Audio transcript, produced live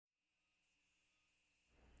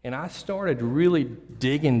And I started really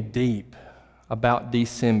digging deep about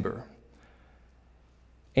December.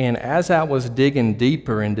 And as I was digging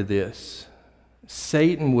deeper into this,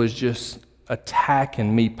 Satan was just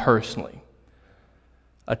attacking me personally,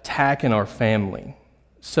 attacking our family.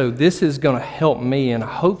 So this is going to help me, and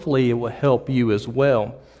hopefully it will help you as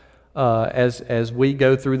well as we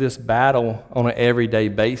go through this battle on an everyday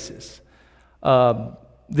basis.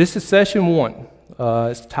 This is session 1.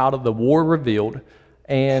 It's titled The War Revealed,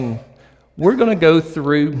 and we're going to go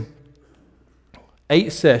through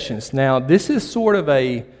 8 sessions. Now, this is sort of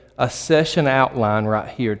a session outline right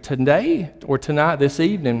here. Today, or tonight, this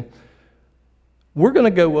evening, we're going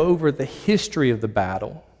to go over the history of the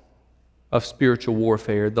battle of spiritual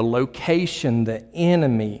warfare, the location, the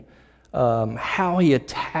enemy, how he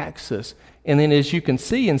attacks us. And then as you can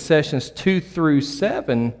see in sessions 2 through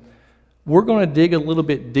 7, we're going to dig a little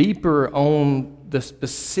bit deeper on the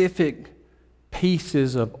specific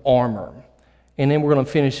pieces of armor. And then we're going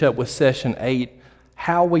to finish up with session 8,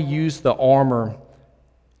 how we use the armor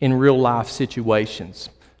in real life situations.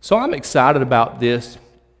 So I'm excited about this.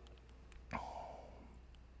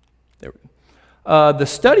 There we go. The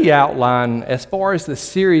study outline, as far as the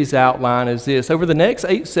series outline, is this. Over the next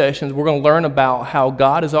 8 sessions, we're going to learn about how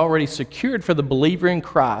God has already secured for the believer in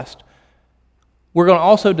Christ. We're going to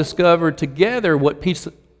also discover together what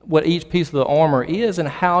each piece of the armor is and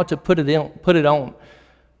how to put it on.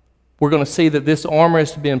 We're going to see that this armor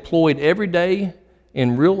is to be employed every day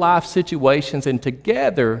in real life situations, and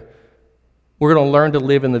together we're going to learn to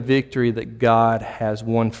live in the victory that God has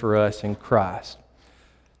won for us in Christ.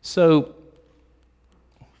 So,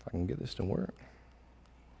 if I can get this to work.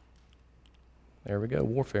 There we go,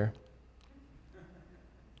 warfare.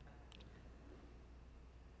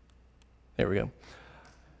 There we go.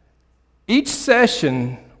 Each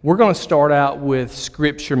session, we're going to start out with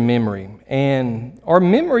scripture memory. And our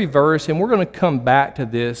memory verse, and we're going to come back to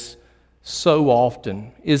this so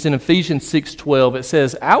often, is in Ephesians 6:12. It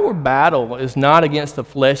says, "Our battle is not against the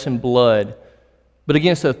flesh and blood, but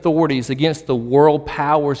against authorities, against the world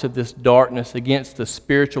powers of this darkness, against the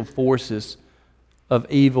spiritual forces of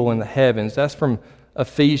evil in the heavens." That's from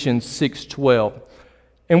Ephesians 6:12.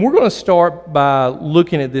 And we're going to start by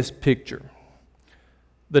looking at this picture.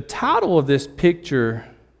 The title of this picture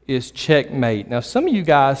is Checkmate. Now, some of you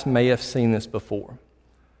guys may have seen this before.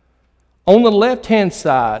 On the left-hand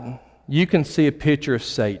side, you can see a picture of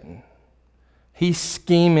Satan. He's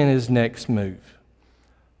scheming his next move.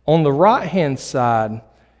 On the right-hand side,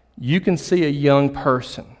 you can see a young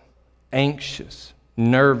person, anxious,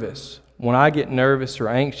 nervous. When I get nervous or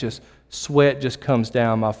anxious, sweat just comes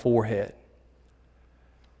down my forehead.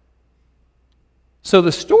 So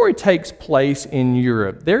the story takes place in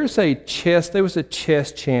Europe. There was a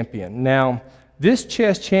chess champion. Now, this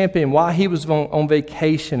chess champion, while he was on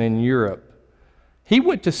vacation in Europe, he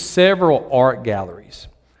went to several art galleries.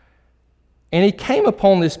 And he came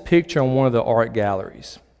upon this picture on one of the art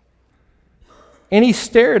galleries. And he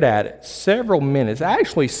stared at it several minutes.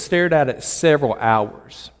 Actually stared at it several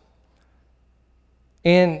hours.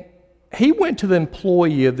 And he went to the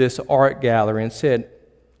employee of this art gallery and said,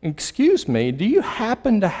 "Excuse me, do you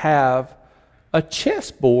happen to have a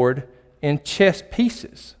chessboard and chess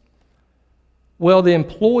pieces?" Well, the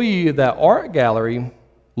employee of that art gallery,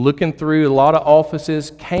 looking through a lot of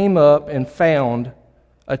offices, came up and found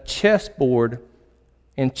a chessboard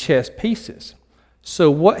and chess pieces. So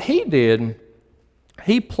what he did,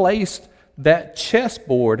 he placed that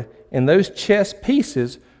chessboard and those chess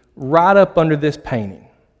pieces right up under this painting.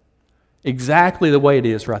 Exactly the way it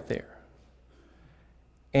is right there.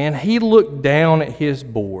 And he looked down at his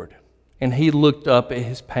board, and he looked up at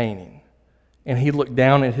his painting. And he looked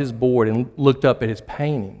down at his board and looked up at his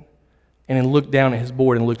painting. And then looked down at his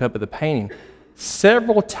board and looked up at the painting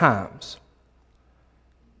several times.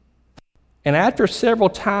 And after several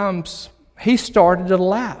times, he started to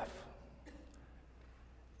laugh.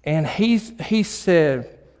 And he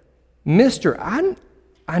said, "Mister,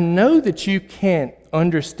 I know that you can't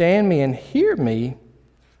understand me and hear me,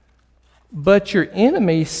 but your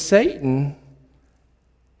enemy, Satan,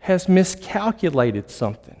 has miscalculated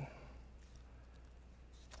something.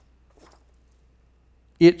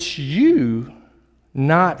 It's you,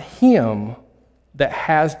 not him, that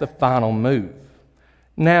has the final move."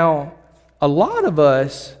 Now, a lot of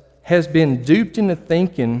us has been duped into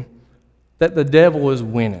thinking that the devil is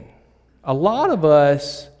winning. A lot of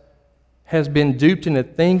us has been duped into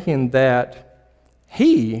thinking that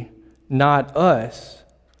he, not us,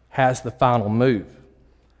 has the final move.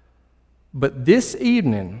 But this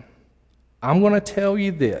evening, I'm going to tell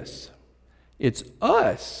you this. It's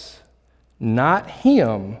us, not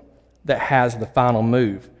him, that has the final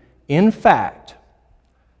move. In fact,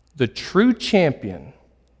 the true champion,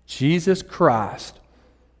 Jesus Christ,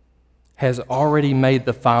 has already made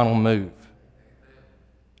the final move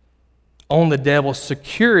on the devil,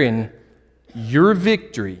 securing your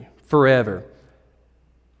victory forever.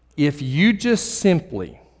 If you just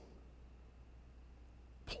simply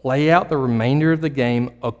play out the remainder of the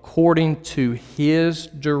game according to his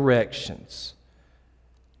directions,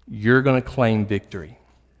 you're going to claim victory.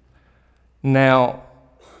 Now,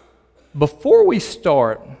 before we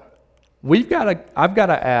start, I've got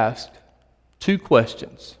to ask two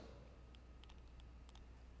questions.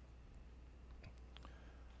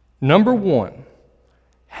 Number one,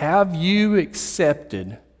 have you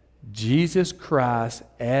accepted Jesus Christ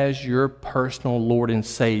as your personal Lord and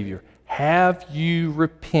Savior? Have you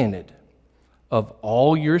repented of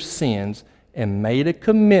all your sins and made a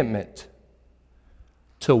commitment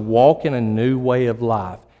to walk in a new way of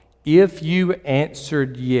life? If you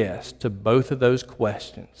answered yes to both of those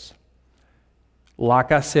questions,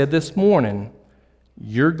 like I said this morning,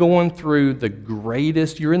 you're going through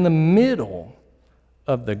you're in the middle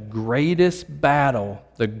of the greatest battle,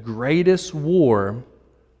 the greatest war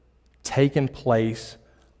taking place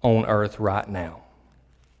on earth right now.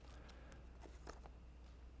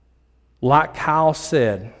 Like Kyle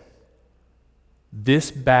said,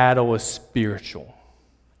 this battle is spiritual.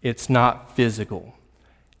 It's not physical.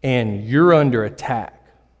 And you're under attack.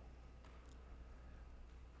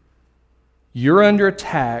 You're under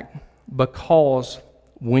attack because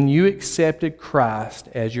when you accepted Christ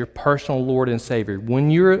as your personal Lord and Savior, when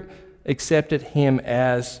you accepted Him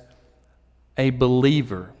as a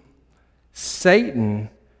believer, Satan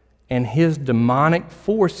and his demonic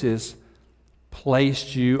forces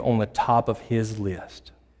placed you on the top of his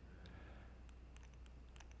list.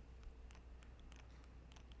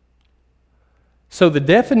 So the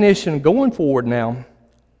definition, going forward now,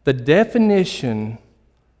 the definition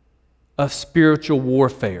of spiritual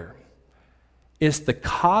warfare is the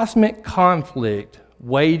cosmic conflict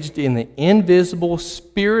waged in the invisible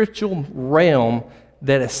spiritual realm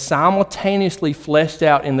that is simultaneously fleshed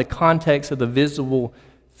out in the context of the visible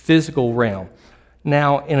physical realm.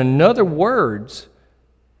 Now, in other words,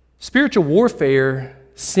 spiritual warfare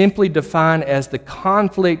simply defined as the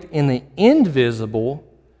conflict in the invisible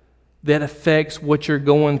that affects what you're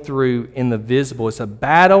going through in the visible. It's a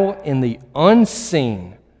battle in the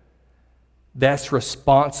unseen that's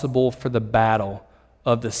responsible for the battle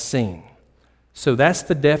of the seen. So that's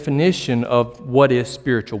the definition of what is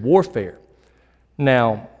spiritual warfare.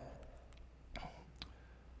 Now,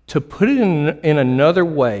 to put it in another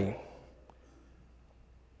way,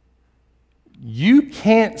 you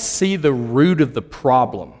can't see the root of the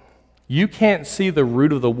problem. You can't see the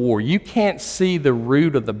root of the war. You can't see the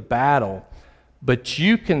root of the battle, but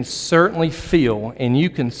you can certainly feel and you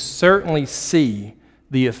can certainly see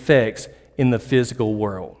the effects in the physical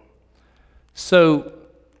world. So,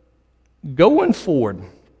 going forward,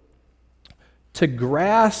 to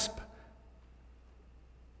grasp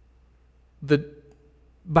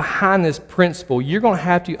behind this principle, you're going to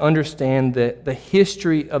have to understand the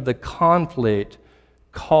history of the conflict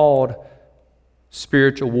called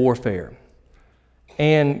spiritual warfare.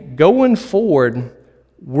 And going forward,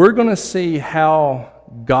 we're going to see how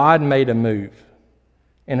God made a move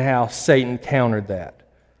and how Satan countered that.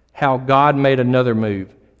 How God made another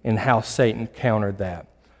move and how Satan countered that.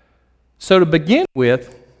 So to begin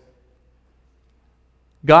with,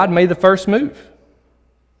 God made the first move,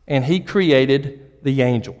 and He created the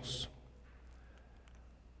angels.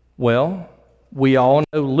 Well, we all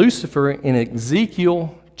know Lucifer in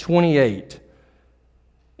Ezekiel 28.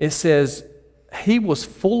 It says, he was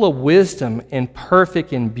full of wisdom and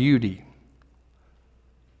perfect in beauty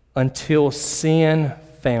until sin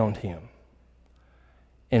found him.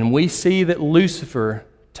 And we see that Lucifer,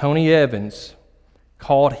 Tony Evans,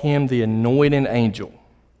 called him the anointed angel.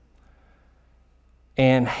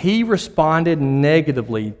 And he responded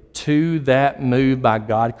negatively to that move by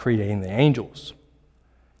God creating the angels.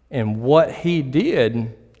 And what he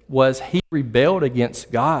did was he rebelled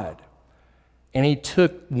against God. And he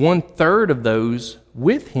took 1/3 of those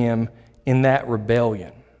with him in that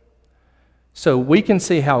rebellion. So we can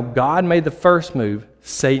see how God made the first move,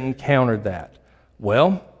 Satan countered that.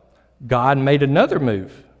 Well, God made another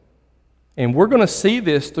move. And we're going to see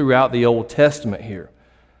this throughout the Old Testament here.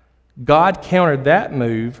 God countered that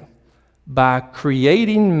move by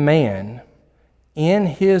creating man in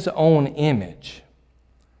His own image,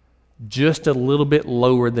 just a little bit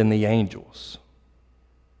lower than the angels.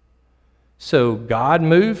 So God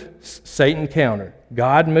moved, Satan countered.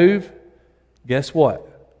 God moved, guess what?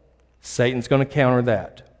 Satan's going to counter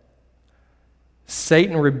that.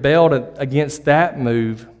 Satan rebelled against that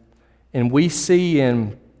move, and we see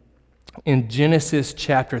in Genesis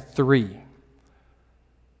chapter 3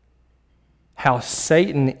 how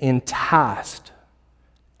Satan enticed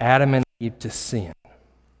Adam and Eve to sin.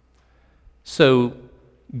 So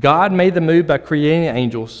God made the move by creating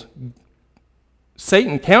angels.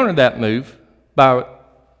 Satan countered that move by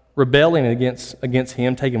rebelling against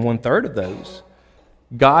him, taking 1/3 of those.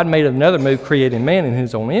 God made another move, creating man in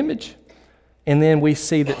his own image. And then we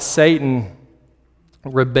see that Satan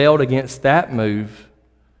rebelled against that move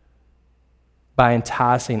by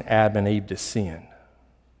enticing Adam and Eve to sin.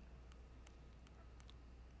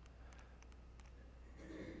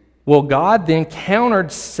 Well, God then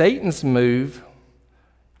countered Satan's move.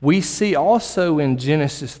 We see also in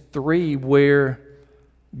Genesis 3 where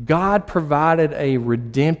God provided a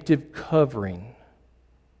redemptive covering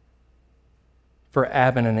for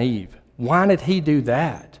Adam and Eve. Why did he do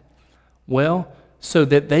that? Well, so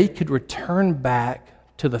that they could return back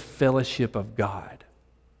to the fellowship of God.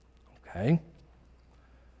 Okay?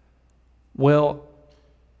 Well,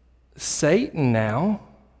 Satan now,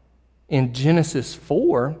 in Genesis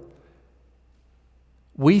 4,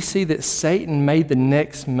 we see that Satan made the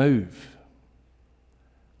next move.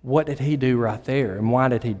 What did he do right there, and why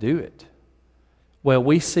did he do it? Well,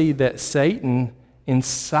 we see that Satan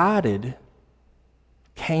incited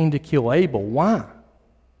Cain to kill Abel. Why?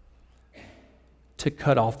 To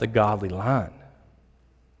cut off the godly line.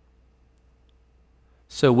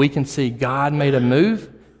 So we can see God made a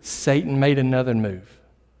move, Satan made another move.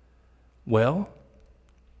 Well,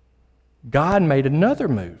 God made another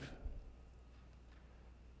move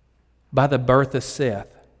by the birth of Seth.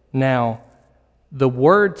 Now, the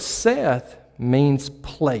word Seth means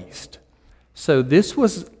placed. So this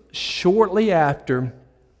was shortly after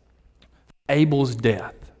Abel's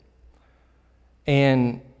death.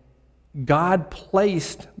 And God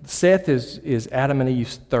placed, Seth is Adam and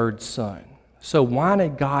Eve's third son. So why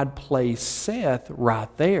did God place Seth right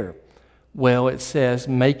there? Well, it says,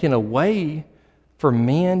 making a way for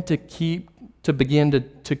men to begin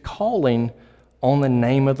to calling on the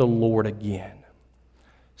name of the Lord again.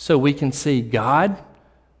 So we can see God,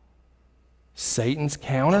 Satan's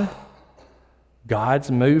counter, God's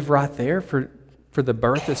move right there for the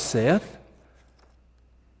birth of Seth.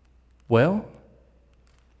 Well,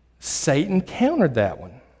 Satan countered that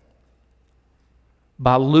one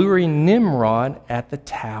by luring Nimrod at the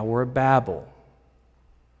Tower of Babel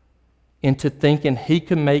into thinking he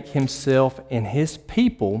could make himself and his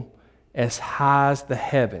people as high as the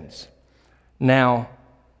heavens. Now,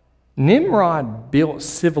 Nimrod built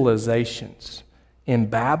civilizations in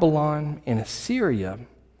Babylon and Assyria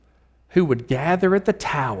who would gather at the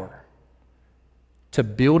tower to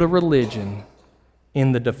build a religion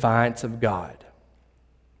in the defiance of God.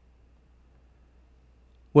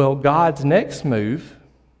 Well, God's next move,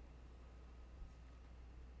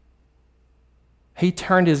 he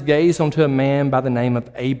turned his gaze onto a man by the name of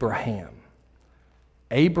Abraham.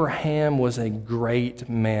 Abraham was a great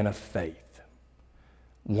man of faith.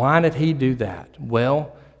 Why did he do that?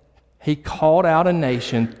 Well, he called out a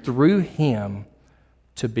nation through him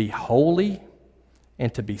to be holy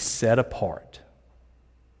and to be set apart.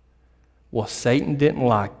 Well, Satan didn't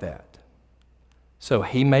like that. So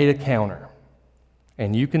he made a counter.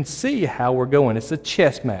 And you can see how we're going. It's a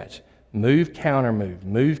chess match. Move, counter move,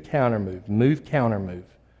 move, counter move, move, counter move.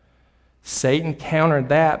 Satan countered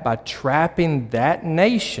that by trapping that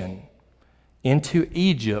nation into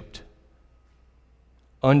Egypt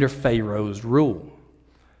under Pharaoh's rule.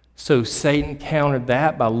 So Satan countered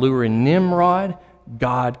that by luring Nimrod.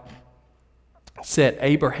 God set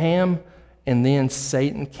Abraham, and then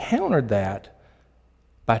Satan countered that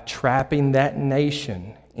by trapping that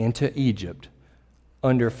nation into Egypt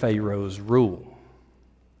under Pharaoh's rule.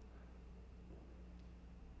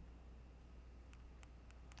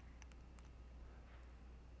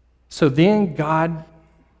 So then God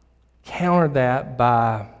countered that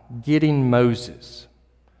by getting Moses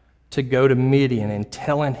to go to Midian and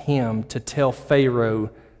telling him to tell Pharaoh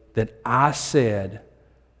that I said,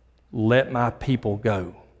 let my people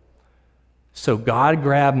go. So God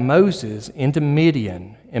grabbed Moses into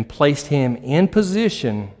Midian and placed him in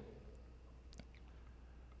position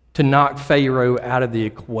to knock Pharaoh out of the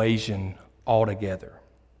equation altogether.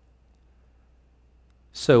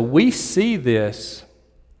 So we see this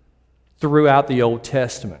throughout the Old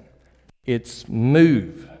Testament. It's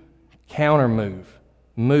move, counter move,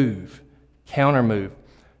 move, counter move.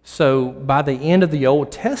 So by the end of the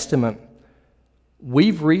Old Testament,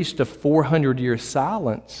 we've reached a 400-year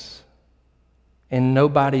silence and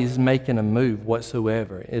nobody's making a move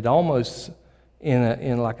whatsoever. It almost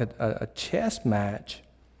in like a chess match,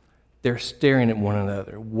 they're staring at one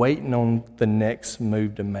another, waiting on the next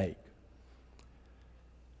move to make.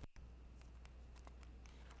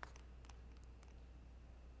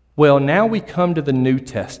 Well, now we come to the New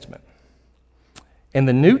Testament. And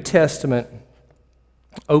the New Testament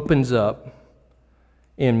opens up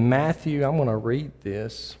in Matthew. I'm going to read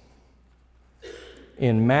this.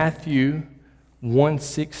 In Matthew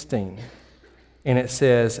 1:16. And it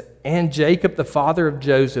says, "And Jacob, the father of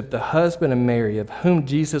Joseph, the husband of Mary, of whom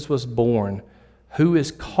Jesus was born, who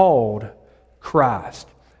is called Christ."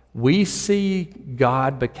 We see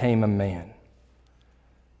God became a man.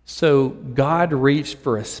 So God reached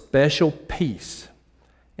for a special piece,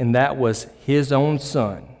 and that was his own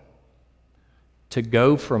son, to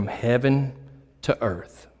go from heaven to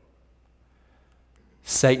earth.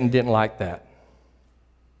 Satan didn't like that.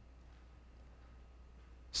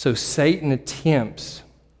 So Satan attempts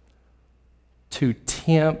to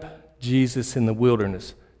tempt Jesus in the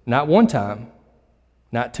wilderness. Not one time,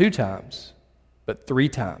 not two times, but three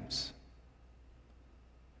times.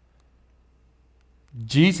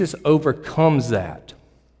 Jesus overcomes that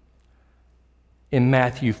in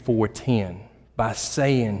Matthew 4:10 by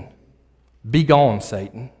saying, "Be gone,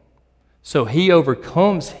 Satan." So he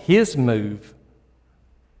overcomes his move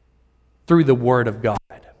through the Word of God.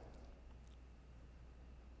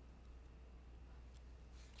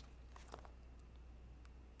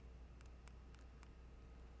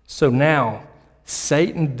 So now,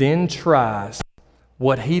 Satan then tries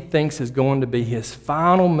what he thinks is going to be his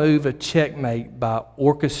final move of checkmate by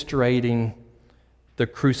orchestrating the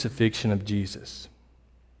crucifixion of Jesus.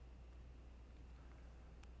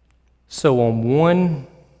 So on one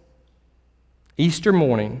Easter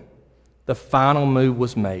morning, the final move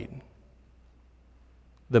was made.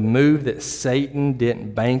 The move that Satan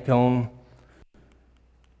didn't bank on,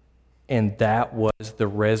 and that was the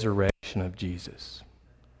resurrection of Jesus.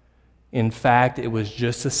 In fact, it was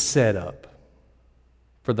just a setup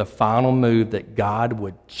for the final move that God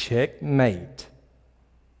would checkmate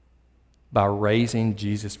by raising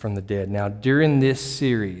Jesus from the dead. Now, during this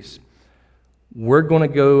series, we're going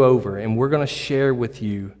to go over and we're going to share with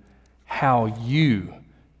you how you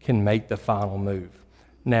can make the final move.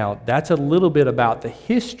 Now, that's a little bit about the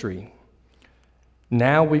history.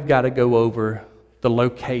 Now we've got to go over the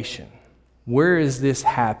location. Where is this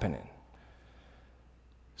happening?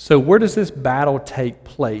 So where does this battle take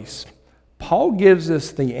place? Paul gives us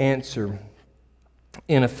the answer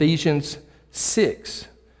in Ephesians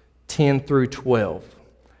 6:10 through 12.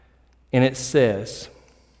 And it says,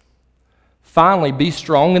 "Finally, be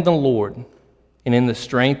strong in the Lord and in the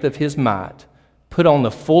strength of his might. Put on the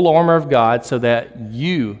full armor of God so that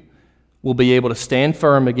you will be able to stand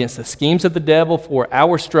firm against the schemes of the devil, for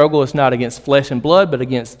our struggle is not against flesh and blood, but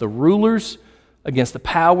against the rulers, against the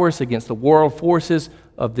powers, against the world forces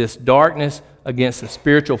of this darkness, against the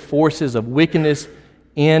spiritual forces of wickedness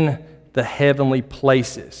in the heavenly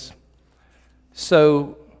places."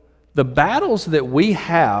 So the battles that we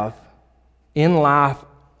have in life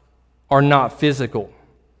are not physical.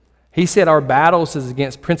 He said our battles is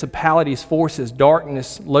against principalities, forces,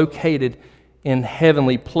 darkness located in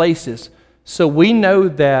heavenly places. So we know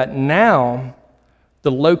that now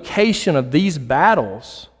the location of these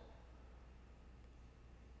battles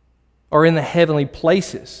are in the heavenly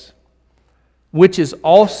places, which is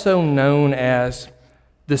also known as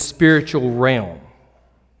the spiritual realm.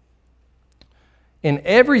 And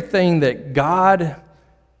everything that God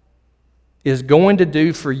is going to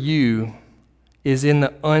do for you is in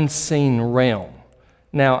the unseen realm.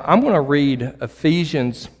 Now, I'm going to read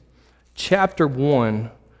Ephesians chapter 1,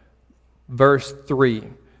 verse 3.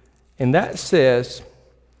 And that says,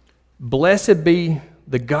 "Blessed be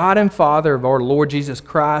the God and Father of our Lord Jesus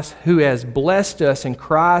Christ, who has blessed us in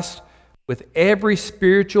Christ with every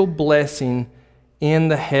spiritual blessing in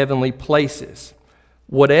the heavenly places."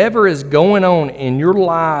 Whatever is going on in your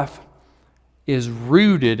life is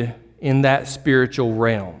rooted in that spiritual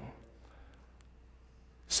realm.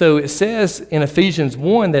 So it says in Ephesians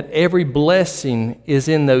 1 that every blessing is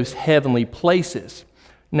in those heavenly places.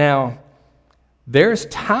 Now, there's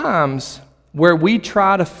times where we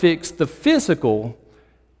try to fix the physical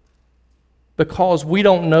because we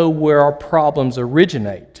don't know where our problems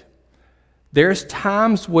originate. There's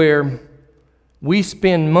times where we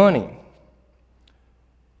spend money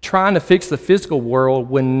trying to fix the physical world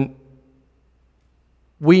when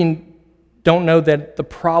we don't know that the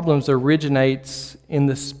problems originates in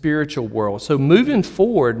the spiritual world. So moving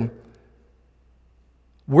forward,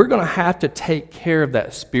 we're going to have to take care of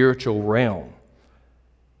that spiritual realm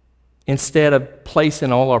instead of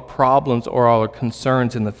placing all our problems or all our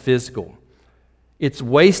concerns in the physical. It's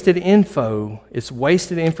wasted info, it's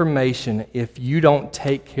wasted information if you don't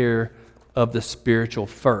take care of the spiritual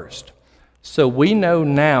first. So we know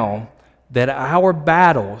now that our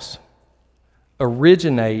battles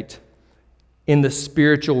originate in the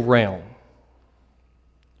spiritual realm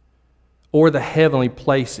or the heavenly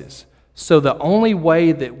places. So the only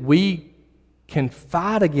way that we can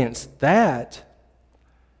fight against that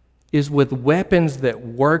is with weapons that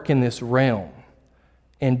work in this realm.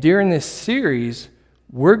 And during this series,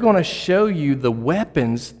 we're going to show you the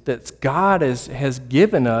weapons that God has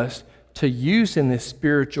given us to use in this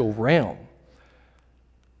spiritual realm.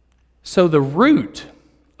 So the root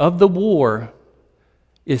of the war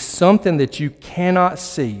is something that you cannot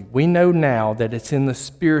see. We know now that it's in the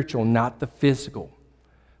spiritual, not the physical.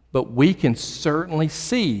 But we can certainly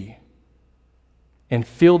see and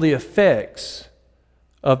feel the effects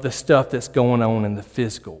of the stuff that's going on in the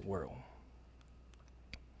physical world.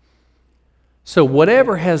 So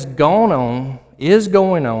whatever has gone on, is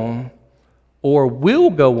going on, or will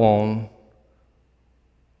go on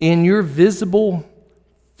in your visible,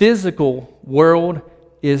 physical world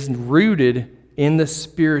is rooted in the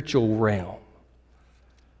spiritual realm.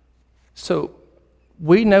 So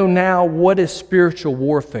we know now what is spiritual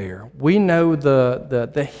warfare. We know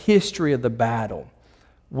the history of the battle.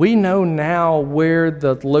 We know now where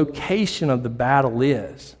the location of the battle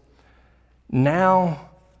is. Now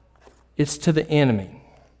it's to the enemy.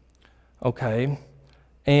 Okay?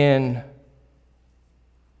 And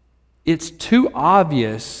it's too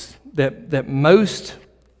obvious that most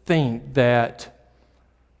think that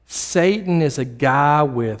Satan is a guy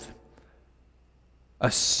with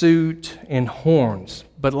a suit and horns.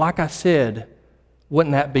 But like I said,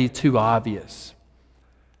 wouldn't that be too obvious?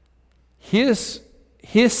 His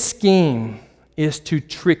scheme is to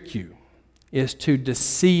trick you, is to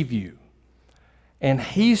deceive you. And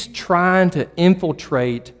he's trying to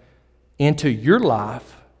infiltrate into your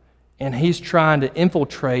life, and he's trying to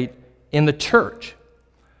infiltrate in the church.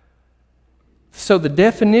 So the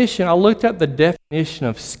definition, I looked up the definition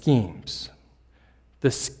of schemes.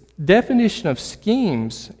 The definition of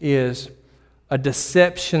schemes is a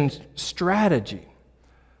deception strategy.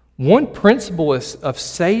 One principle of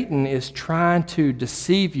Satan is trying to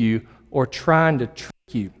deceive you or trying to trick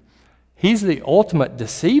you. He's the ultimate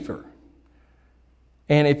deceiver.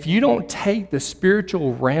 And if you don't take the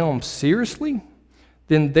spiritual realm seriously,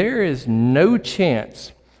 then there is no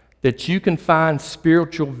chance that you can find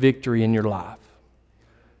spiritual victory in your life.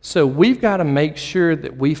 So we've got to make sure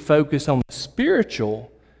that we focus on the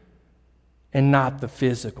spiritual and not the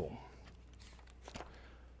physical.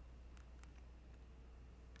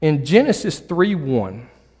 In Genesis 3:1,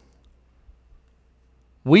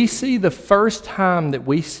 we see the first time that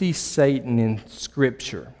we see Satan in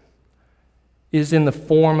Scripture is in the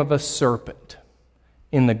form of a serpent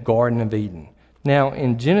in the Garden of Eden. Now,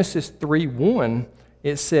 in Genesis 3:1,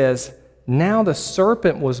 it says, "Now the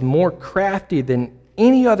serpent was more crafty than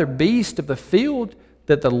any other beast of the field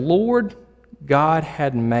that the Lord God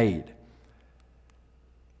had made."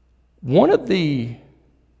 One of the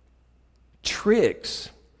tricks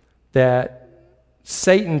that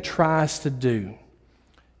Satan tries to do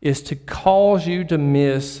is to cause you to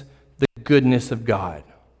miss the goodness of God.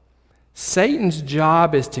 Satan's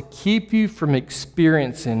job is to keep you from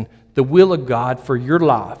experiencing the will of God for your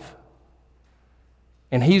life.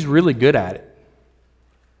 And he's really good at it.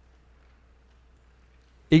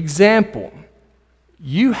 Example,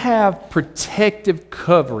 you have protective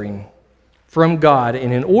covering from God,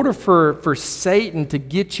 and in order for Satan to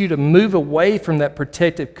get you to move away from that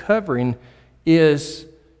protective covering is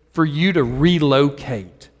for you to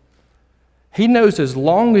relocate. He knows as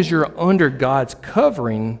long as you're under God's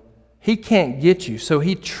covering, he can't get you. So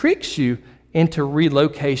he tricks you into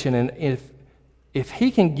relocation, and if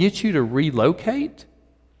he can get you to relocate,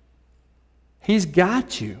 he's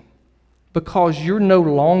got you because you're no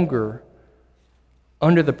longer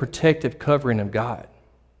under the protective covering of God.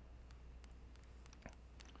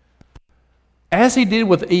 As he did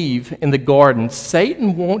with Eve in the garden,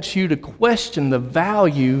 Satan wants you to question the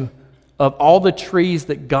value of all the trees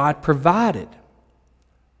that God provided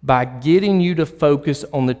by getting you to focus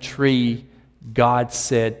on the tree God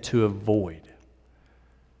said to avoid.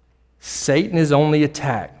 Satan is on the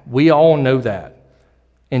attack. We all know that.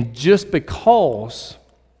 And just because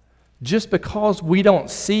we don't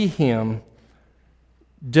see him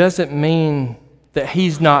doesn't mean that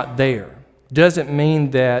he's not there. Doesn't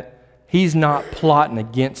mean that he's not plotting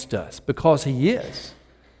against us, because he is.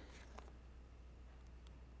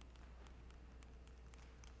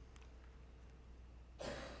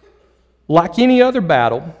 Like any other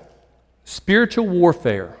battle, spiritual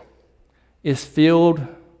warfare is filled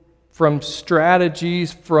from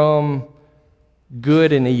strategies from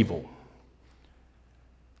good and evil.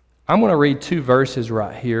 I'm going to read two verses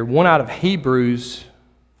right here, one out of Hebrews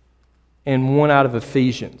and one out of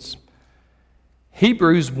Ephesians.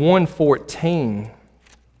 Hebrews 1:14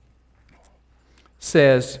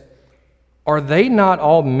 says, "Are they not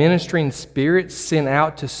all ministering spirits sent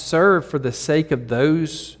out to serve for the sake of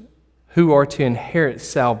those who are to inherit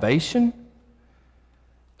salvation?"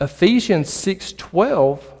 Ephesians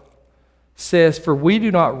 6:12 says, "For we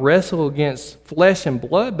do not wrestle against flesh and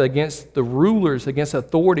blood, but against the rulers, against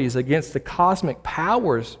authorities, against the cosmic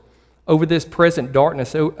powers over this present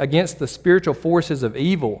darkness, against the spiritual forces of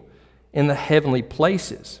evil in the heavenly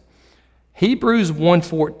places." Hebrews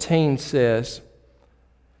 1:14 says,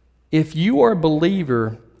 "If you are a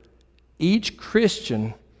believer, each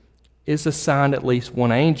Christian is assigned at least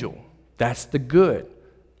one angel." That's the good.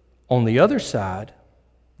 On the other side,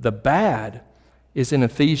 the bad is in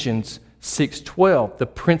Ephesians 6:12, the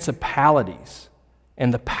principalities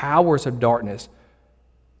and the powers of darkness.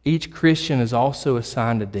 Each Christian is also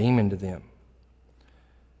assigned a demon to them.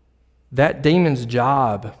 That demon's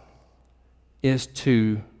job is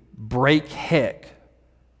to break heck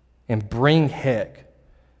and bring heck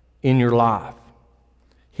in your life.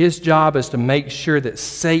 His job is to make sure that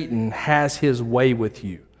Satan has his way with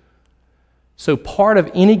you. So part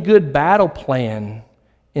of any good battle plan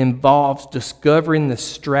involves discovering the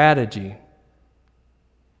strategy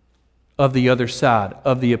of the other side,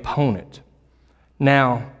 of the opponent.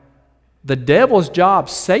 Now, the devil's job,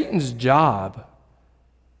 Satan's job,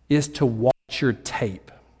 is to watch your tape.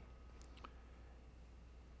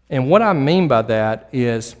 And what I mean by that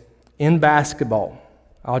is in basketball,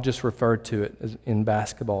 I'll just refer to it as in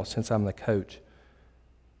basketball since I'm the coach.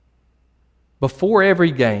 Before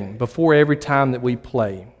every game, before every time that we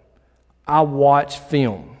play, I watch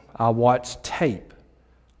film. I watch tape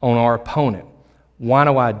on our opponent. Why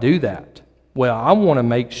do I do that? Well, I want to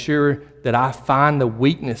make sure that I find the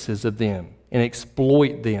weaknesses of them and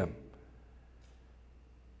exploit them.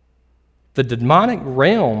 The demonic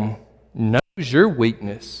realm knows your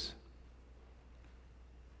weakness.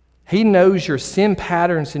 He knows your sin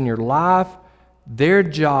patterns in your life. Their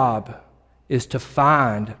job is to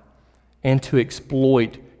find and to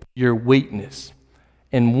exploit your weakness.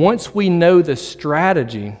 And once we know the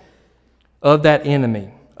strategy of that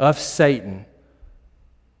enemy, of Satan,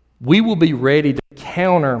 we will be ready to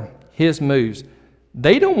counter his moves.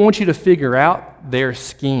 They don't want you to figure out their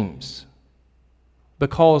schemes.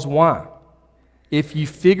 Because why? If you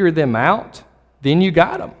figure them out, then you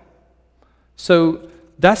got them. So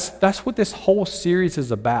that's what this whole series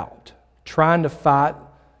is about. Trying to fight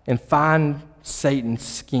and find Satan's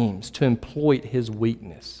schemes to exploit his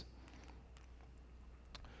weakness.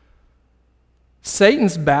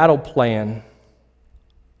 Satan's battle plan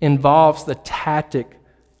involves the tactic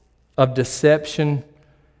of deception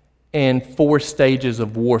and 4 stages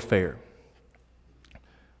of warfare.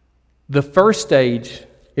 The first stage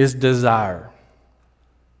is desire.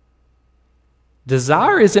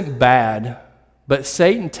 Desire isn't bad, but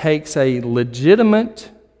Satan takes a legitimate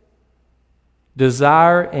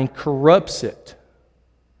desire and corrupts it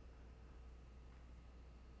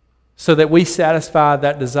so that we satisfy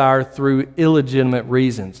that desire through illegitimate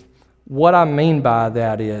reasons. What I mean by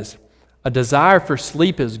that is a desire for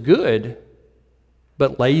sleep is good,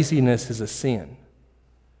 but laziness is a sin.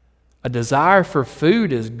 A desire for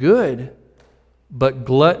food is good, but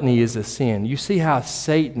gluttony is a sin. You see how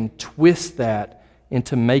Satan twists that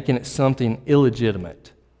into making it something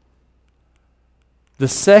illegitimate. The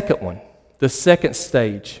second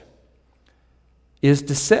stage is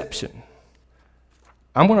deception.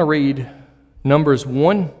 I'm going to read Numbers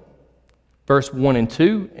 1, verse 1 and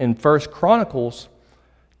 2, and 1 Chronicles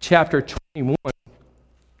chapter 21,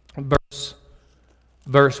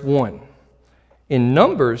 verse 1. In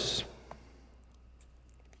Numbers,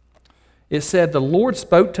 it said, "The Lord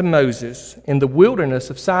spoke to Moses in the wilderness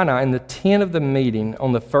of Sinai in the tent of the meeting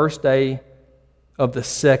on the first day of the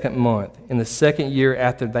second month, in the second year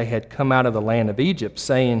after they had come out of the land of Egypt,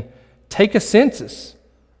 saying, Take a census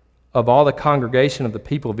of all the congregation of the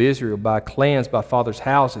people of Israel by clans, by fathers'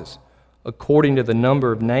 houses, according to the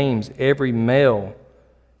number of names, every male,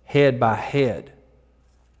 head by head."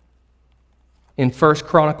 In 1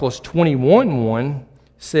 Chronicles 21:1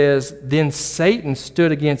 says, "Then Satan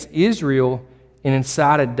stood against Israel and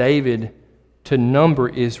incited David to number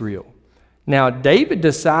Israel." Now, David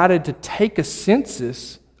decided to take a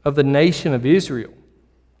census of the nation of Israel.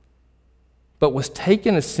 But was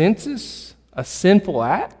taking a census a sinful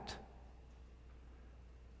act?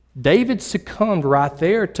 David succumbed right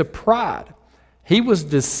there to pride. He was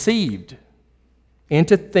deceived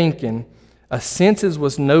into thinking a census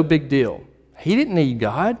was no big deal. He didn't need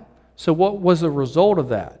God. So what was the result of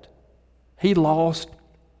that? He lost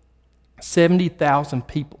 70,000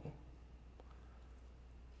 people.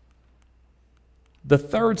 The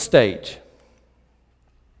third stage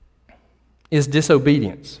is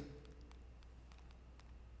disobedience.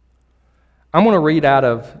 I'm going to read out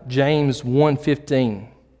of James 1:15.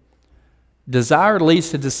 Desire leads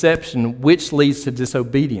to deception, which leads to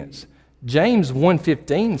disobedience. James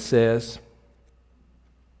 1:15 says,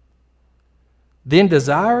 then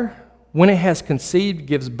desire, when it has conceived,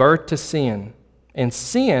 gives birth to sin, and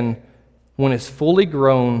sin, when it's fully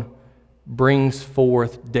grown, brings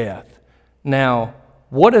forth death. Now,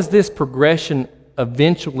 what does this progression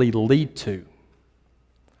eventually lead to?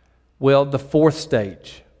 Well, the fourth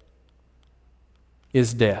stage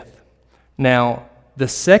is death. Now, the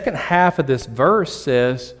second half of this verse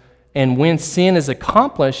says, and when sin is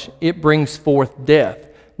accomplished, it brings forth death.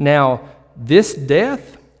 Now, this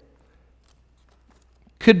death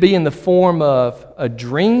could be in the form of a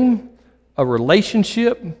dream, a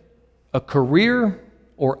relationship, a career,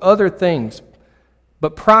 or other things.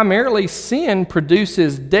 But primarily, sin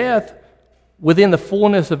produces death within the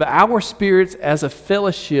fullness of our spirits as a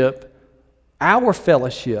fellowship. Our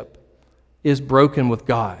fellowship is broken with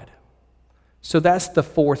God. So that's the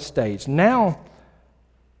fourth stage. Now,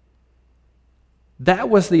 that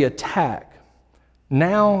was the attack.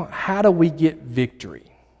 Now, how do we get victory?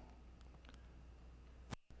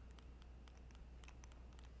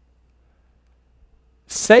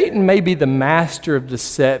 Satan may be the master of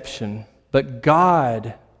deception, but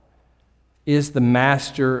God is the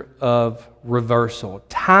master of reversal.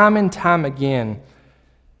 Time and time again,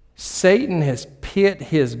 Satan has pit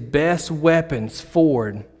his best weapons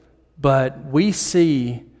forward, but we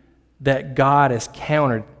see that God has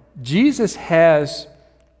countered. Jesus has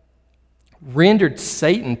rendered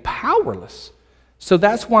Satan powerless. So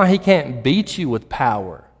that's why he can't beat you with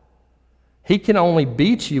power. He can only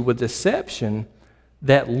beat you with deception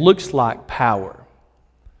that looks like power.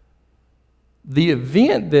 The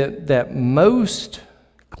event that most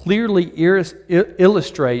clearly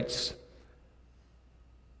illustrates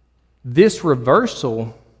this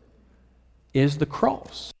reversal is the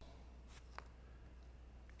cross.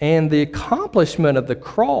 And the accomplishment of the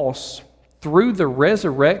cross through the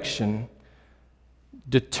resurrection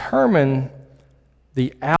determine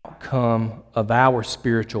the outcome of our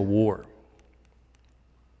spiritual war.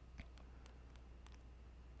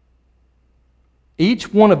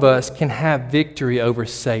 Each one of us can have victory over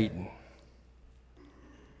Satan,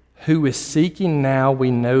 who is seeking now.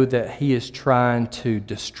 We know that he is trying to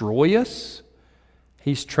destroy us,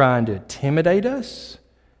 he's trying to intimidate us,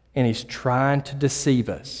 and he's trying to deceive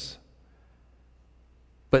us.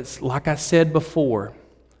 But like I said before,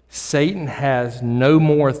 Satan has no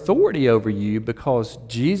more authority over you because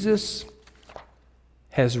Jesus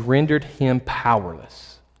has rendered him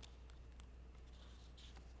powerless.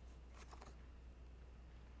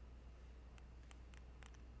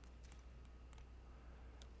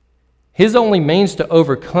 His only means to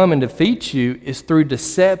overcome and defeat you is through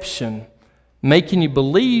deception, making you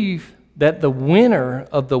believe that the winner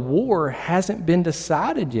of the war hasn't been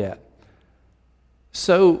decided yet.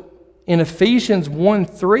 So in Ephesians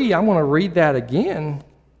 1:3, I'm going to read that again.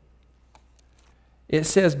 It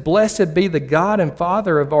says, "Blessed be the God and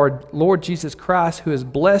Father of our Lord Jesus Christ, who has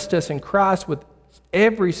blessed us in Christ with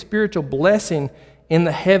every spiritual blessing in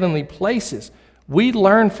the heavenly places." We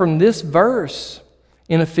learn from this verse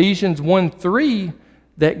in Ephesians 1:3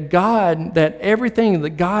 that everything that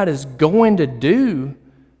God is going to do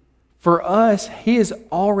for us, he has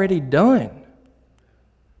already done.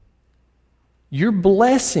 Your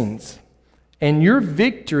blessings and your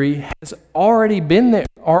victory has already been there,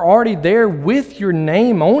 are already there with your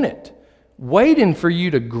name on it, waiting for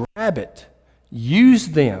you to grab it, use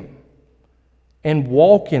them, and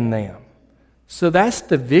walk in them. So that's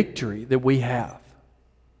the victory that we have.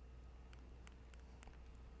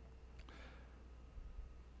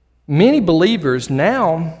 Many believers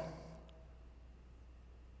now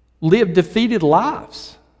live defeated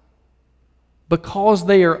lives because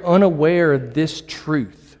they are unaware of this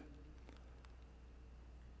truth.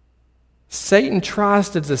 Satan tries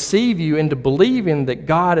to deceive you into believing that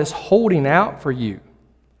God is holding out for you.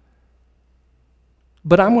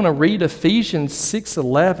 But I'm going to read Ephesians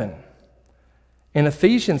 6:11. In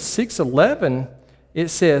Ephesians 6:11, it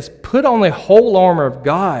says, "Put on the whole armor of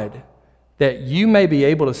God, that you may be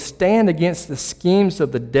able to stand against the schemes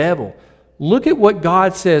of the devil." Look at what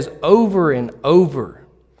God says over and over.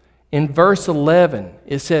 In verse 11,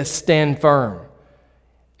 it says, "Stand firm."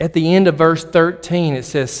 At the end of verse 13, it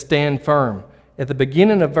says, "Stand firm." At the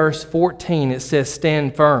beginning of verse 14, it says,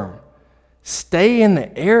 stand firm. Stay in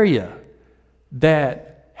the area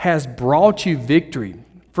that has brought you victory.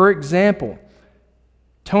 For example,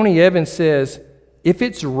 Tony Evans says, if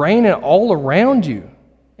it's raining all around you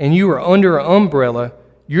and you are under an umbrella,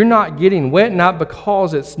 you're not getting wet, not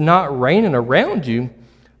because it's not raining around you,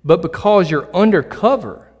 but because you're under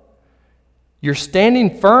cover. Your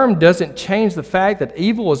standing firm doesn't change the fact that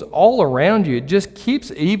evil is all around you. It just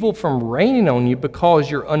keeps evil from raining on you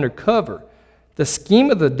because you're under cover. The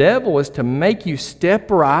scheme of the devil is to make you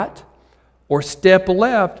step right or step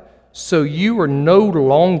left so you are no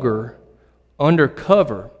longer under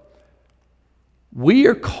cover. We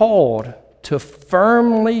are called to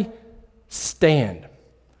firmly stand,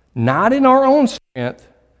 not in our own strength,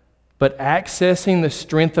 but accessing the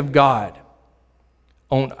strength of God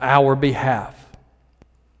on our behalf.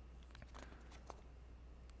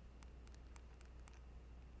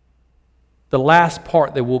 The last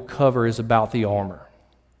part that we'll cover is about the armor.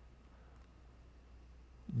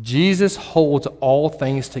 Jesus holds all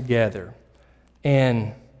things together.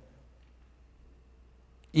 And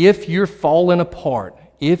if you're falling apart,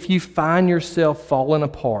 if you find yourself falling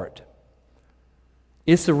apart,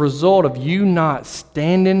 it's a result of you not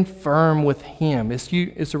standing firm with Him.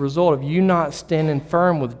 It's a result of you not standing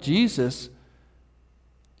firm with Jesus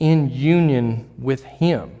in union with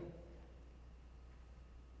Him.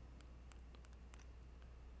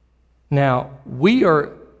 Now,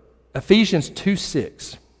 Ephesians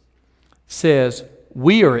 2:6 says,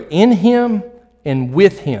 we are in Him and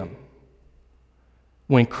with Him.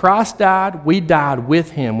 When Christ died, we died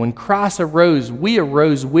with Him. When Christ arose, we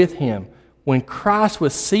arose with Him. When Christ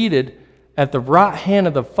was seated at the right hand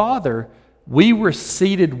of the Father, we were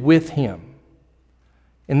seated with Him.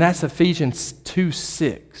 And that's Ephesians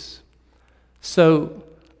 2:6. So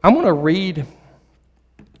I'm going to read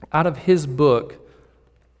out of his book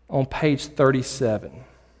on page 37.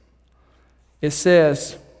 It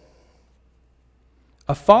says,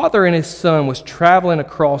 a father and his son was traveling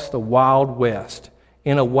across the Wild West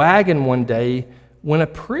in a wagon one day when a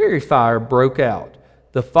prairie fire broke out.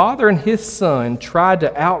 The father and his son tried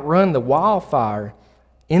to outrun the wildfire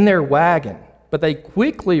in their wagon, but they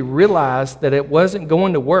quickly realized that it wasn't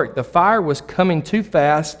going to work. The fire was coming too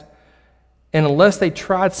fast, and unless they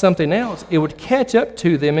tried something else, it would catch up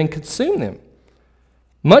to them and consume them.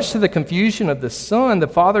 Much to the confusion of the son, the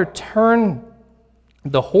father turned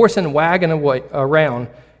the horse and wagon around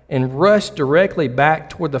and rushed directly back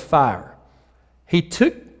toward the fire. He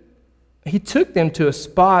took them to a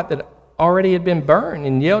spot that already had been burned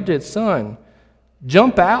and yelled to his son,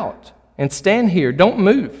 jump out and stand here, don't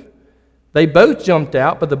move. They both jumped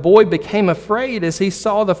out, but the boy became afraid as he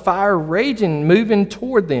saw the fire raging, moving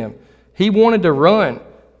toward them. He wanted to run,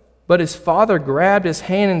 but his father grabbed his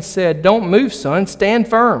hand and said, don't move, son, stand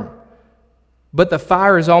firm. But the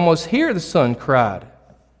fire is almost here, the son cried,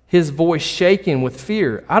 his voice shaking with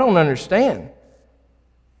fear. I don't understand.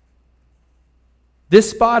 This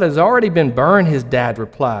spot has already been burned, his dad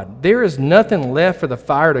replied. There is nothing left for the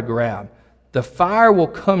fire to grab. The fire will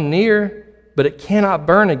come near, but it cannot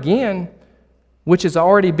burn again, which has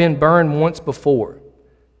already been burned once before.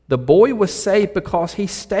 The boy was safe because he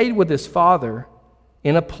stayed with his father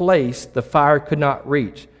in a place the fire could not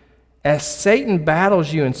reach. As Satan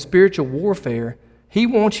battles you in spiritual warfare, he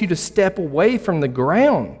wants you to step away from the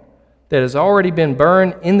ground that has already been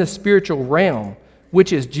burned in the spiritual realm,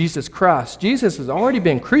 which is Jesus Christ. Jesus has already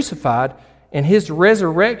been crucified, and his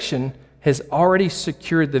resurrection has already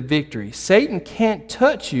secured the victory. Satan can't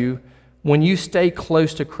touch you when you stay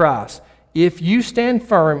close to Christ. If you stand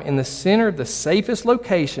firm in the center of the safest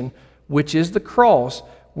location, which is the cross,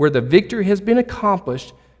 where the victory has been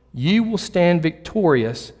accomplished, you will stand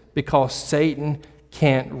victorious because Satan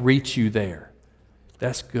can't reach you there.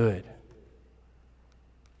 That's good.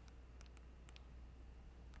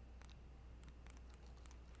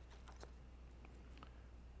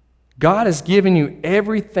 God has given you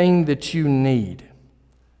everything that you need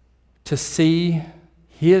to see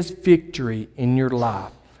His victory in your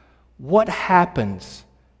life. What happens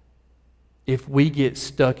if we get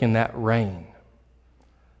stuck in that rain?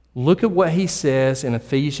 Look at what He says in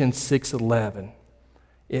Ephesians 6:11.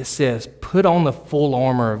 It says, put on the full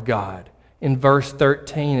armor of God. In verse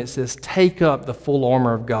 13, it says, take up the full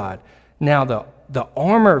armor of God. Now, the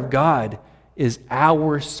armor of God is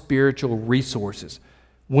our spiritual resources.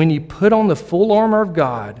 When you put on the full armor of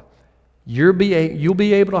God, you'll be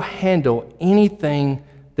able to handle anything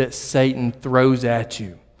that Satan throws at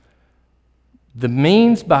you. The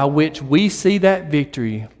means by which we see that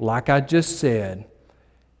victory, like I just said,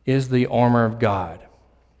 is the armor of God.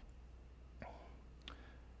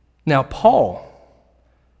 Now, Paul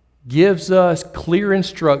gives us clear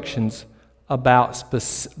instructions about the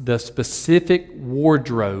specific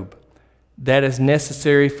wardrobe that is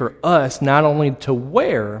necessary for us not only to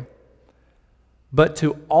wear, but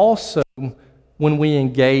to also when we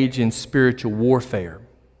engage in spiritual warfare.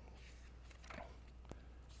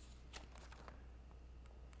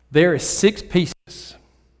 There are 6 pieces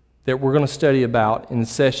that we're going to study about in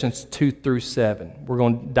sessions 2 through 7. We're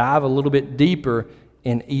going to dive a little bit deeper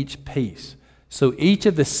in each piece. So each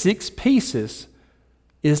of the 6 pieces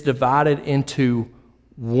is divided into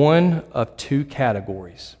one of 2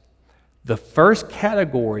 categories. The first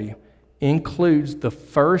category includes the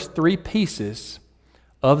first 3 pieces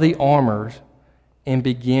of the armor and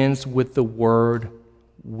begins with the word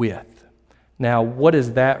with. Now, what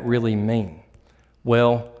does that really mean?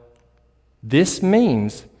 Well, this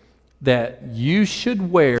means that you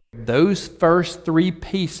should wear those first 3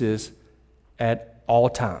 pieces at all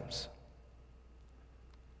times.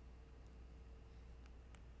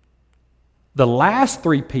 The last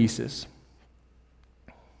 3 pieces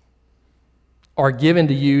are given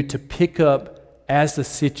to you to pick up as the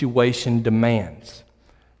situation demands.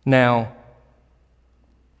 Now,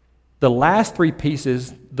 the last 3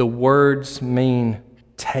 pieces, the words mean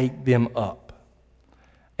take them up.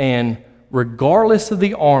 And regardless of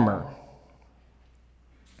the armor,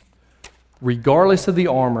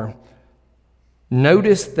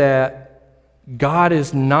 notice that God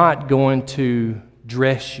is not going to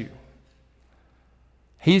dress you.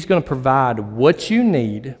 He's going to provide what you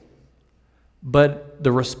need, but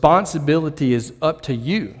the responsibility is up to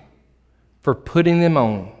you for putting them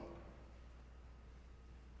on.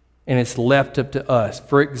 And it's left up to us.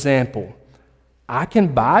 For example, I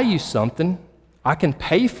can buy you something, I can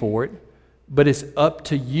pay for it, but it's up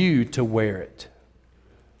to you to wear it.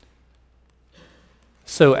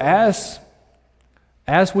 So as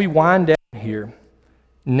we wind down here,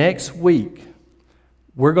 next week,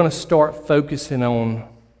 we're going to start focusing on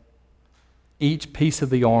each piece of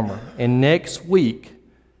the armor. And next week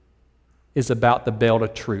is about the belt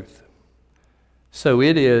of truth. So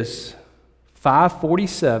it is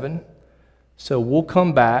 5:47. So we'll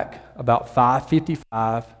come back about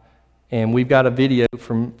 5:55, and we've got a video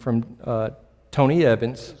from Tony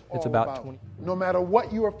Evans. It's about 20. No matter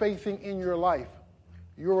what you are facing in your life,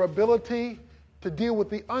 your ability to deal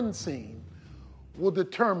with the unseen will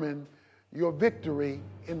determine your victory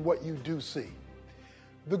in what you do see.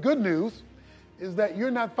 The good news is that you're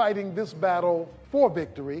not fighting this battle for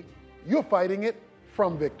victory, you're fighting it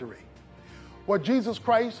from victory. What Jesus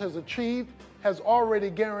Christ has achieved has already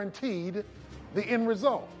guaranteed the end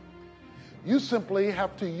result. You simply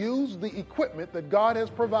have to use the equipment that God has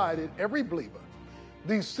provided every believer.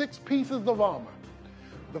 These 6 pieces of armor.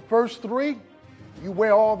 The first 3 you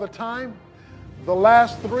wear all the time. The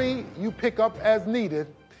last 3 you pick up as needed.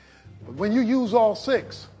 But when you use all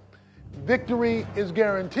 6, victory is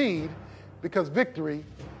guaranteed because victory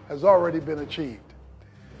has already been achieved.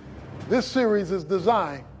 This series is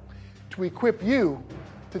designed to equip you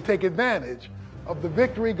to take advantage of the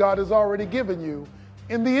victory God has already given you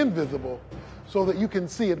in the invisible so that you can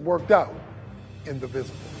see it worked out in the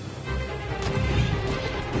visible.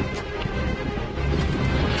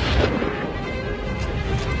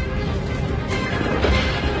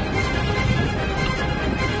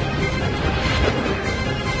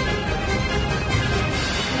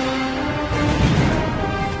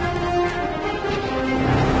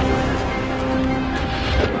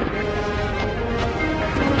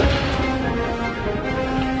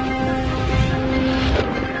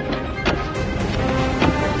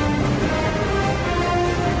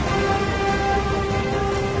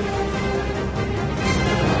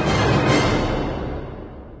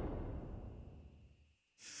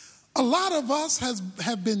 A lot of us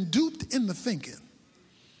have been duped into thinking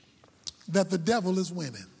that the devil is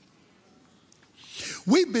winning.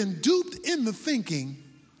 We've been duped into thinking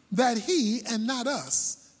that he and not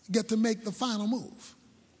us get to make the final move.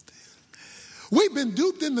 We've been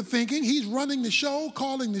duped into thinking he's running the show,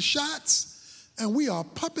 calling the shots, and we are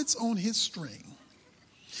puppets on his string.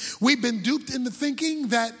 We've been duped into thinking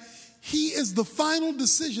that he is the final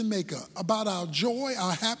decision maker about our joy,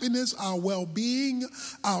 our happiness, our well-being,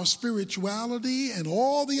 our spirituality, and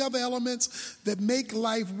all the other elements that make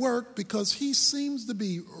life work because he seems to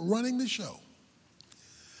be running the show.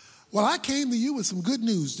 Well, I came to you with some good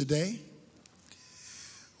news today.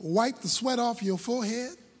 Wipe the sweat off your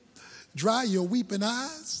forehead, dry your weeping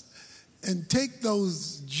eyes, and take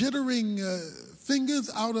those jittering fingers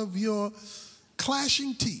out of your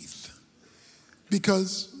clashing teeth.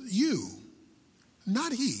 Because you,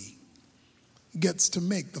 not he, gets to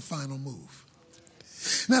make the final move.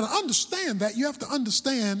 Now, to understand that, you have to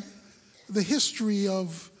understand the history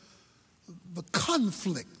of the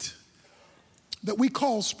conflict that we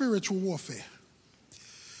call spiritual warfare.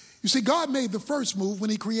 You see, God made the first move when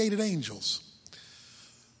he created angels.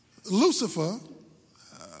 Lucifer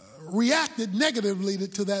reacted negatively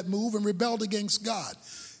to that move and rebelled against God.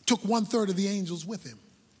 Took 1/3 of the angels with him.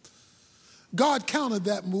 God countered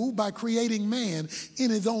that move by creating man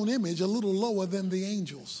in his own image, a little lower than the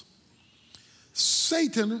angels.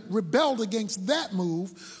 Satan rebelled against that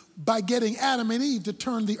move by getting Adam and Eve to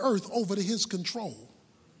turn the earth over to his control.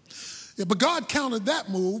 Yeah, but God countered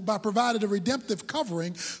that move by providing a redemptive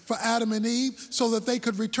covering for Adam and Eve so that they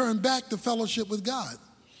could return back to fellowship with God.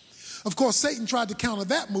 Of course, Satan tried to counter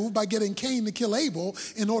that move by getting Cain to kill Abel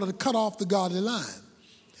in order to cut off the godly line.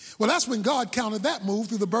 Well, that's when God countered that move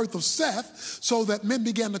through the birth of Seth so that men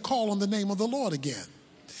began to call on the name of the Lord again.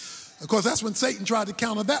 Of course, that's when Satan tried to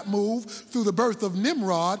counter that move through the birth of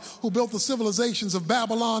Nimrod, who built the civilizations of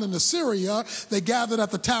Babylon and Assyria. They gathered at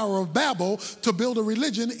the Tower of Babel to build a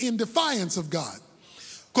religion in defiance of God.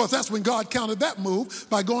 Of course, that's when God countered that move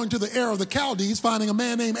by going to the Ur of the Chaldees, finding a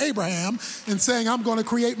man named Abraham, and saying, I'm going to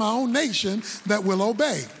create my own nation that will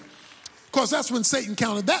obey. Of course, that's when Satan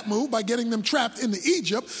countered that move by getting them trapped into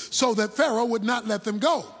Egypt so that Pharaoh would not let them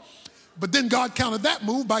go. But then God countered that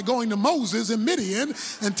move by going to Moses in Midian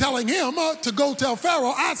and telling him to go tell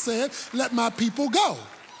Pharaoh, I said, let my people go.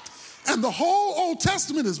 And the whole Old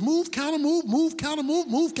Testament is move, counter move, move, counter move,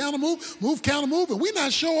 move, counter move, move, counter move, and we're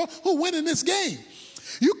not sure who win in this game.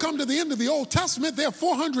 You come to the end of the Old Testament, there are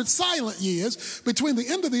 400 silent years between the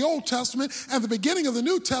end of the Old Testament and the beginning of the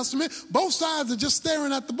New Testament. Both sides are just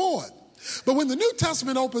staring at the board. But when the New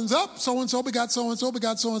Testament opens up, so-and-so begot so-and-so,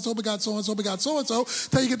 begot so-and-so, begot so-and-so, begot so-and-so,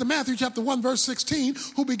 till you get to Matthew chapter 1, verse 16,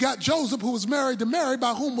 who begot Joseph, who was married to Mary,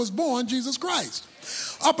 by whom was born Jesus Christ.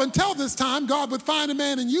 Up until this time, God would find a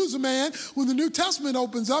man and use a man. When the New Testament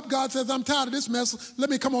opens up, God says, I'm tired of this mess.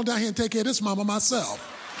 Let me come on down here and take care of this mama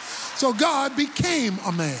myself. So God became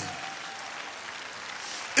a man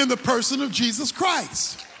in the person of Jesus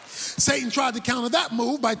Christ. Satan tried to counter that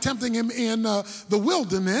move by tempting him in the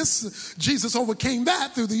wilderness. Jesus overcame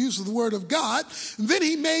that through the use of the word of God. And then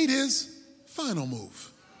he made his final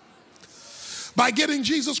move by getting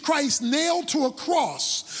Jesus Christ nailed to a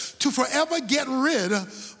cross to forever get rid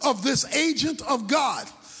of this agent of God.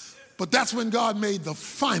 But that's when God made the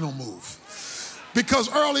final move.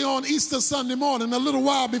 Because early on Easter Sunday morning, a little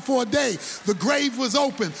while before day, the grave was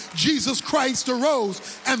open. Jesus Christ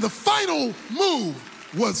arose, and the final move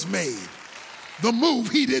was made. The move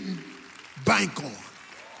he didn't bank on.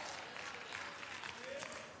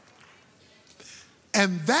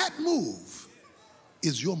 And that move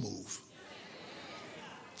is your move.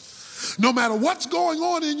 No matter what's going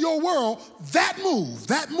on in your world, that move,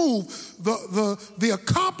 the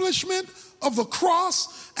accomplishment of the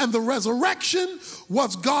cross and the resurrection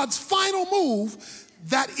was God's final move.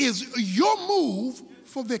 That is your move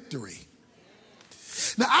for victory.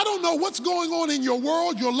 Now, I don't know what's going on in your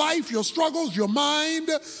world, your life, your struggles, your mind.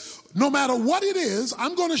 No matter what it is,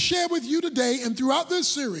 I'm going to share with you today and throughout this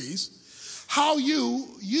series how you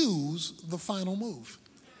use the final move.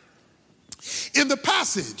 In the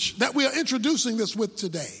passage that we are introducing this with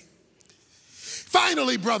today,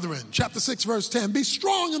 finally, brethren, chapter 6, verse 10, be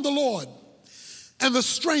strong in the Lord and the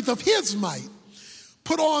strength of his might.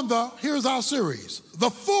 Put on here's our series, the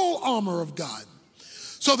full armor of God,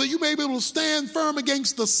 so that you may be able to stand firm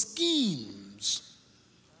against the schemes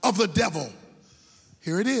of the devil.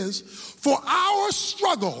 Here it is. For our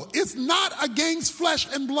struggle is not against flesh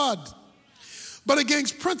and blood, but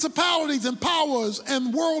against principalities and powers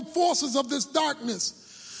and world forces of this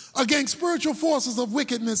darkness, against spiritual forces of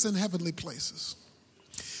wickedness in heavenly places.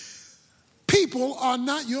 People are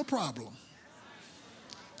not your problem.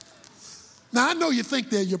 Now, I know you think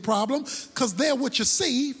they're your problem because they're what you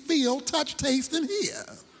see, feel, touch, taste, and hear.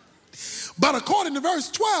 But according to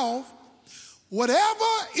verse 12, whatever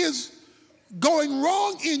is going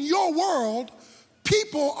wrong in your world,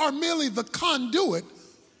 people are merely the conduit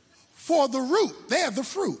for the root. They're the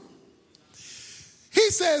fruit. He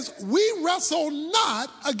says, we wrestle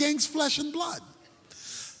not against flesh and blood.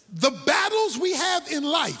 The battles we have in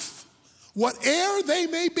life, whatever they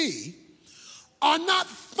may be, are not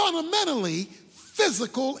fundamentally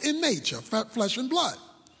physical in nature, flesh and blood.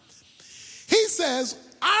 He says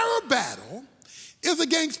our battle is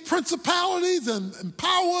against principalities and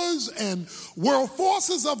powers and world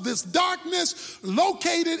forces of this darkness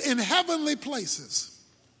located in heavenly places.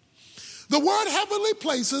 The word heavenly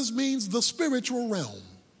places means the spiritual realm.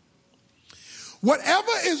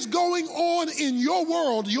 Whatever is going on in your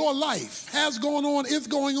world, your life, has gone on, is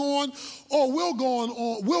going on, or will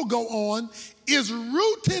go on, is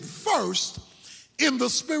rooted first in the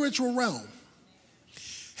spiritual realm,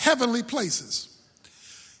 heavenly places.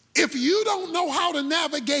 If you don't know how to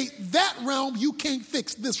navigate that realm, you can't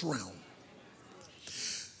fix this realm.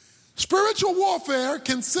 Spiritual warfare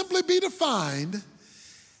can simply be defined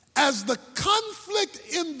as the conflict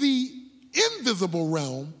in the invisible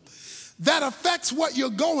realm that affects what you're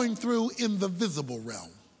going through in the visible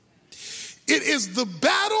realm. It is the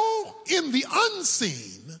battle in the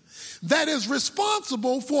unseen that is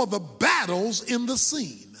responsible for the battles in the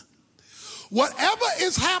seen. Whatever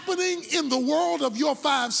is happening in the world of your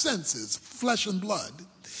five senses, flesh and blood,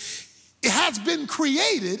 it has been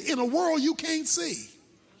created in a world you can't see.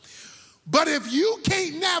 But if you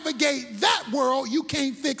can't navigate that world, you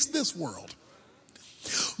can't fix this world.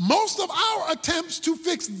 Most of our attempts to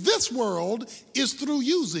fix this world is through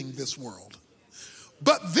using this world.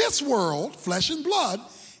 But this world, flesh and blood,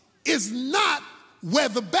 is not where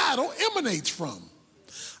the battle emanates from.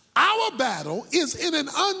 Our battle is in an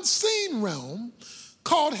unseen realm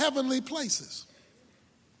called heavenly places.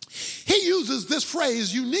 He uses this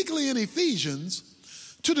phrase uniquely in Ephesians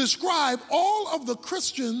to describe all of the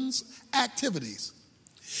Christians' activities.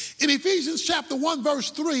 In Ephesians chapter 1,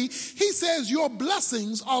 verse 3, he says your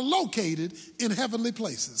blessings are located in heavenly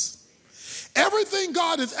places. Everything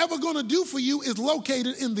God is ever going to do for you is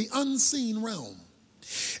located in the unseen realm.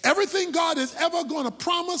 Everything God is ever going to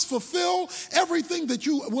promise, fulfill, everything that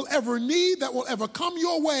you will ever need, that will ever come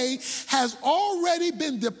your way, has already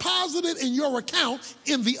been deposited in your account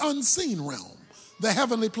in the unseen realm, the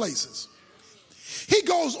heavenly places. He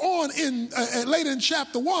goes on later in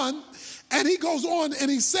chapter 1, and he goes on and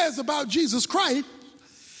he says about Jesus Christ,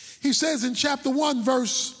 he says in chapter 1,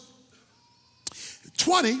 verse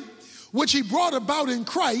 20, which he brought about in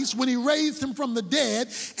Christ when he raised him from the dead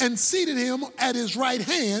and seated him at his right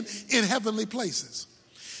hand in heavenly places.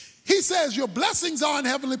 He says your blessings are in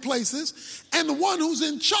heavenly places, and the one who's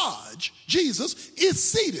in charge, Jesus, is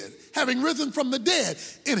seated, having risen from the dead,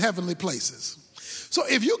 in heavenly places. So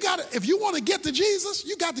if you want to get to Jesus,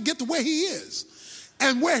 you got to get to where he is.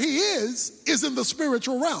 And where he is in the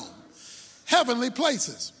spiritual realm, heavenly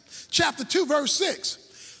places. Chapter 2, verse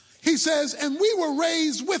 6, he says, and we were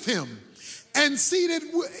raised with him and seated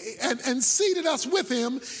us with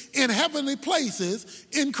him in heavenly places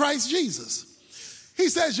in Christ Jesus. He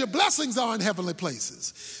says your blessings are in heavenly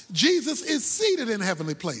places. Jesus is seated in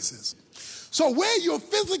heavenly places. So where you're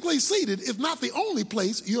physically seated is not the only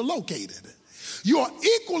place you're located. You are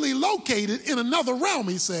equally located in another realm,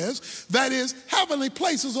 he says, that is heavenly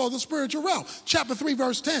places or the spiritual realm. Chapter 3,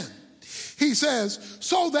 verse 10. He says,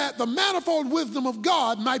 so that the manifold wisdom of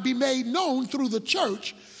God might be made known through the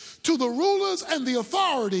church to the rulers and the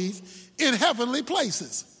authorities in heavenly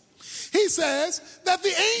places. He says that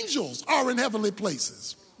the angels are in heavenly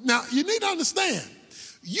places. Now, you need to understand,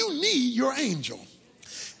 you need your angel.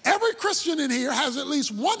 Every Christian in here has at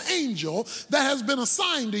least one angel that has been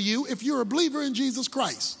assigned to you if you're a believer in Jesus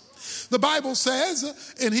Christ. The Bible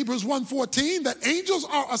says in Hebrews 1:14 that angels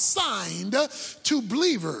are assigned to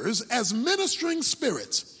believers as ministering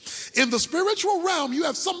spirits. In the spiritual realm, you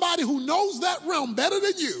have somebody who knows that realm better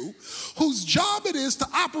than you, whose job it is to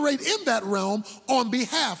operate in that realm on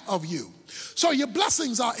behalf of you. So your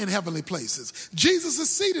blessings are in heavenly places. Jesus is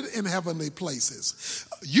seated in heavenly places.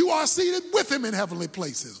 You are seated with him in heavenly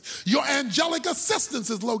places. Your angelic assistance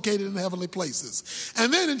is located in heavenly places.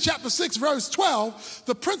 And then in chapter 6, verse 12,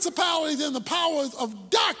 the principalities and the powers of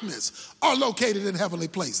darkness are located in heavenly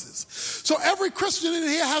places. So every Christian in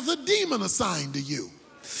here has a demon assigned to you.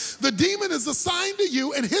 The demon is assigned to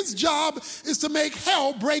you, and his job is to make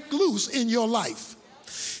hell break loose in your life.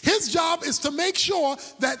 His job is to make sure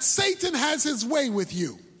that Satan has his way with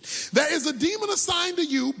you. There is a demon assigned to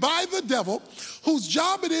you by the devil whose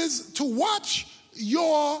job it is to watch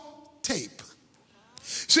your tape.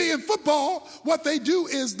 See, in football, what they do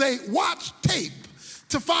is they watch tape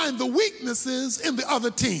to find the weaknesses in the other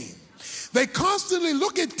team. They constantly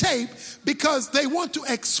look at tape because they want to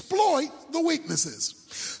exploit the weaknesses.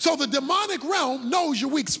 So the demonic realm knows your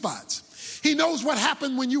weak spots. He knows what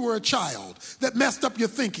happened when you were a child that messed up your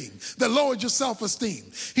thinking, that lowered your self-esteem.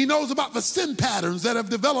 He knows about the sin patterns that have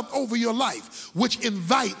developed over your life, which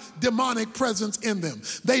invite demonic presence in them.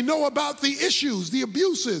 They know about the issues, the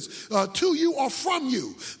abuses to you or from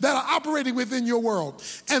you that are operating within your world.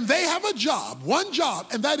 And they have a job, one job,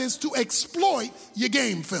 and that is to exploit your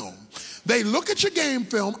game film. They look at your game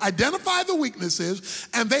film, identify the weaknesses,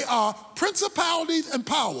 and they are principalities and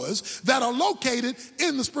powers that are located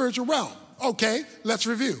in the spiritual realm. Okay, let's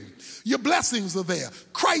review. Your blessings are there.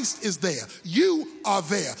 Christ is there. You are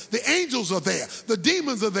there. The angels are there. The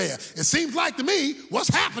demons are there. It seems like to me what's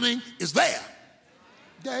happening is there.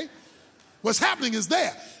 Okay? What's happening is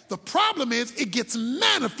there. The problem is it gets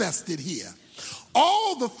manifested here.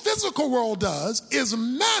 All the physical world does is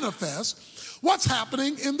manifest what's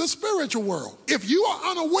happening in the spiritual world. If you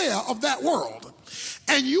are unaware of that world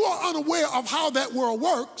and you are unaware of how that world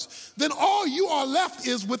works, then all you are left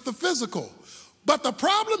is with the physical. But the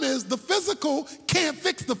problem is the physical can't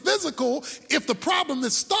fix the physical if the problem that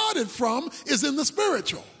started from is in the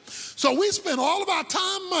spiritual. So we spend all of our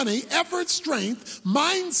time, money, effort, strength,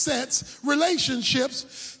 mindsets,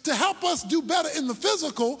 relationships to help us do better in the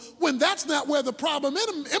physical when that's not where the problem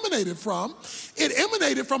emanated from. It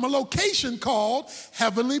emanated from a location called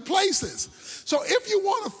heavenly places. So if you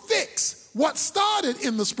want to fix what started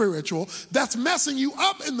in the spiritual that's messing you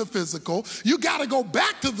up in the physical, you got to go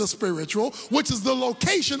back to the spiritual, which is the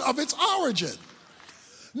location of its origin.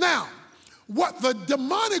 Now, what the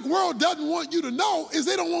demonic world doesn't want you to know is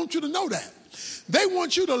they don't want you to know that. They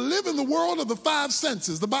want you to live in the world of the five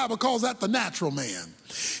senses. The Bible calls that the natural man.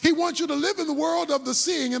 He wants you to live in the world of the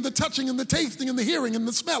seeing and the touching and the tasting and the hearing and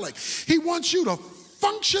the smelling. He wants you to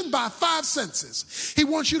function by five senses. He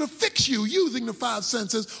wants you to fix you using the five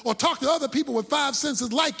senses or talk to other people with five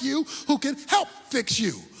senses like you who can help fix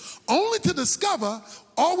you. Only to discover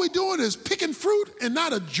all we're doing is picking fruit and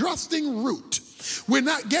not addressing root. We're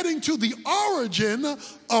not getting to the origin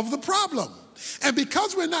of the problem. And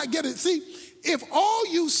because we're not getting, see, if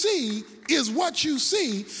all you see is what you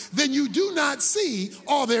see, then you do not see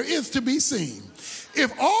all there is to be seen.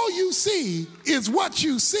 If all you see is what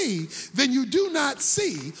you see, then you do not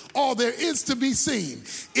see all there is to be seen.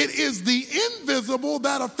 It is the invisible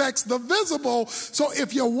that affects the visible. So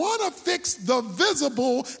if you want to fix the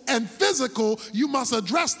visible and physical, you must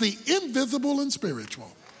address the invisible and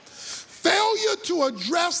spiritual. Failure to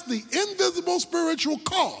address the invisible spiritual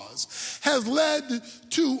cause has led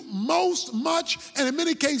to much, and in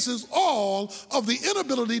many cases all, of the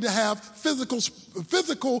inability to have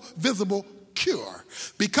physical visible cure.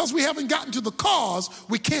 Because we haven't gotten to the cause,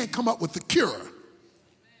 we can't come up with the cure.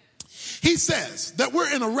 He says that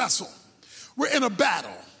we're in a wrestle. We're in a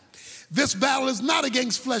battle. This battle is not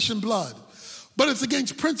against flesh and blood, but it's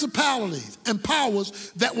against principalities and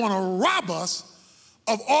powers that want to rob us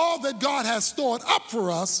of all that God has stored up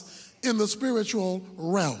for us in the spiritual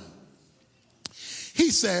realm. He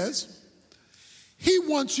says he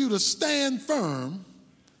wants you to stand firm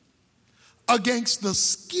against the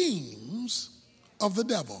schemes of the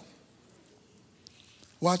devil.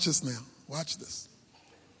 Watch this now. Watch this.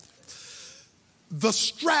 The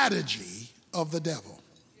strategy of the devil.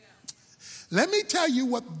 Let me tell you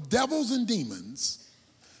what devils and demons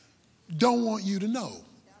don't want you to know.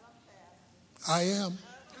 I am.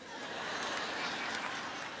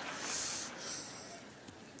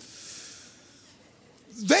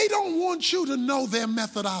 They don't want you to know their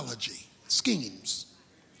methodology, schemes.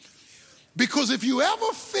 Because if you ever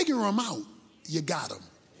figure them out, you got them.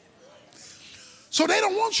 So they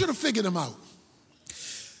don't want you to figure them out.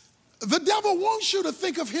 The devil wants you to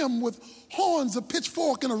think of him with horns, a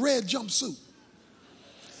pitchfork, and a red jumpsuit.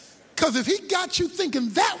 Because if he got you thinking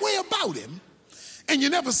that way about him, and you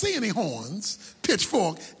never see any horns,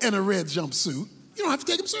 pitchfork, and a red jumpsuit, you don't have to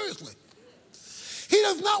take him seriously. He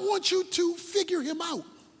does not want you to figure him out.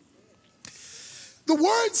 The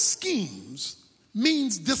word schemes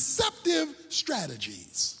means deceptive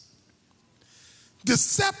strategies.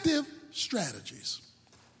 Deceptive strategies.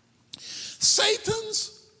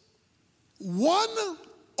 Satan's one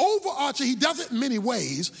overarching, he does it in many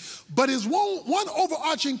ways, but his one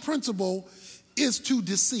overarching principle is to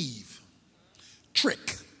deceive,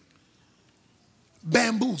 trick,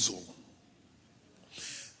 bamboozle.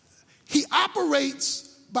 He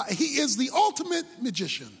is the ultimate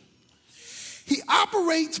magician. He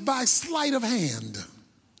operates by sleight of hand.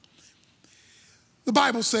 The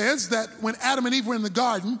Bible says that when Adam and Eve were in the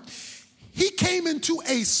garden, he came into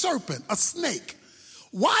a serpent, a snake.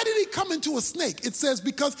 Why did he come into a snake? It says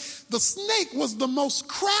because the snake was the most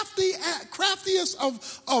craftiest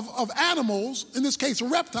of animals, in this case a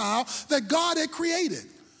reptile, that God had created.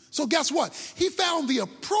 So guess what? He found the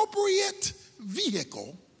appropriate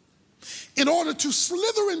vehicle in order to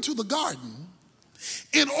slither into the garden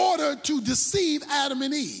in order to deceive Adam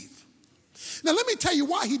and Eve. Now let me tell you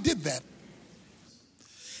why he did that.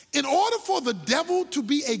 In order for the devil to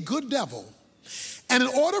be a good devil, and in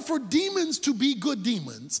order for demons to be good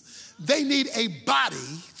demons, they need a body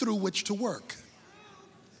through which to work.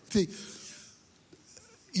 See,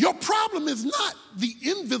 your problem is not the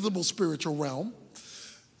invisible spiritual realm.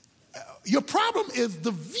 Your problem is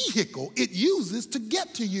the vehicle it uses to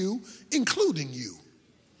get to you, including you.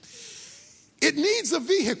 It needs a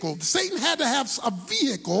vehicle. Satan had to have a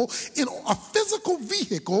vehicle, a physical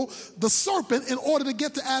vehicle, the serpent, in order to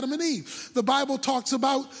get to Adam and Eve. The Bible talks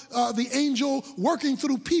about the angel working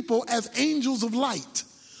through people as angels of light,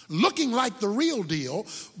 looking like the real deal,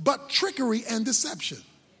 but trickery and deception.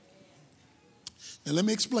 Now let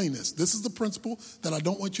me explain this. This is the principle that I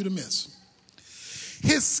don't want you to miss.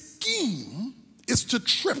 His scheme is to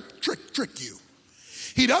trick you.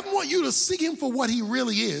 He doesn't want you to see him for what he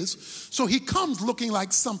really is, so he comes looking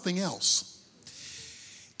like something else.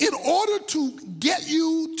 In order to get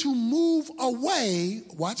you to move away,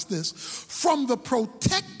 watch this, from the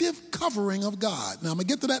protective covering of God. Now I'm going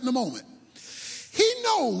to get to that in a moment. He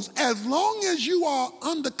knows as long as you are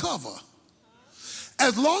undercover,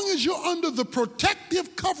 as long as you're under the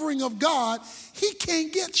protective covering of God, he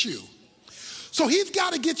can't get you. So he's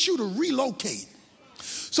got to get you to relocate.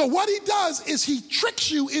 So what he does is he tricks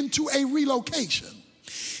you into a relocation.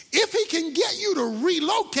 If he can get you to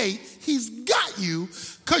relocate, he's got you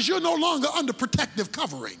because you're no longer under protective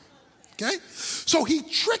covering. Okay? So he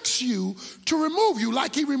tricks you to remove you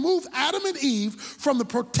like he removed Adam and Eve from the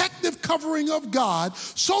protective covering of God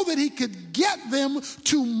so that he could get them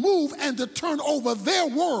to move and to turn over their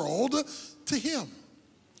world to him.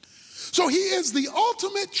 So he is the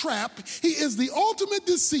ultimate trap. He is the ultimate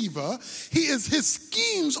deceiver. His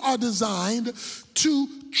schemes are designed to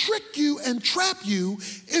trick you and trap you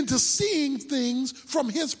into seeing things from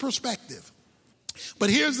his perspective. But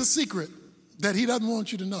here's the secret that he doesn't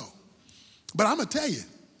want you to know. But I'm going to tell you,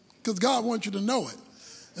 because God wants you to know it.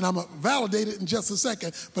 And I'm going to validate it in just a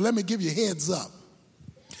second, but let me give you a heads up.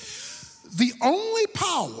 The only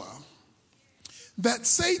power that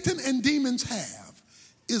Satan and demons have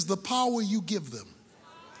is the power you give them.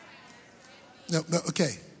 No,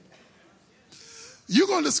 okay. You're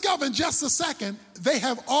going to discover in just a second, they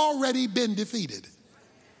have already been defeated.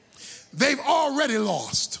 They've already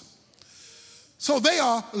lost. So they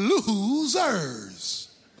are losers.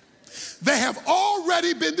 They have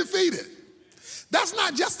already been defeated. That's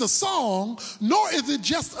not just a song, nor is it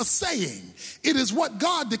just a saying. It is what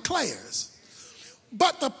God declares.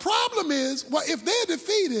 But the problem is, well, if they're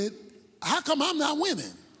defeated, how come I'm not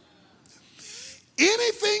winning?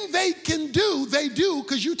 Anything they can do, they do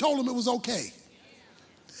because you told them it was okay.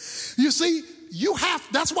 You see,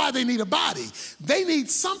 that's why they need a body. They need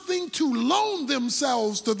something to loan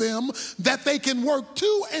themselves to them that they can work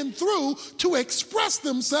to and through to express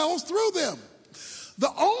themselves through them.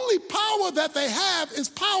 The only power that they have is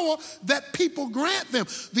power that people grant them.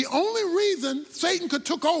 The only reason Satan could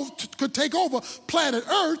take over planet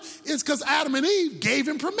Earth is because Adam and Eve gave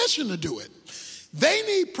him permission to do it. They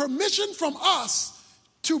need permission from us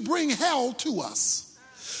to bring hell to us.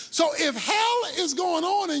 So if hell is going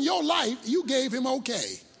on in your life, you gave him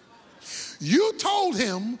okay. You told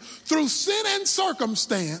him through sin and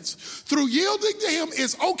circumstance, through yielding to him,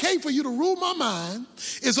 it's okay for you to rule my mind.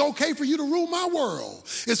 It's okay for you to rule my world.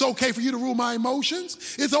 It's okay for you to rule my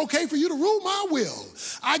emotions. It's okay for you to rule my will.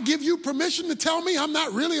 I give you permission to tell me I'm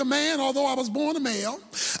not really a man, although I was born a male.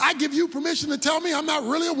 I give you permission to tell me I'm not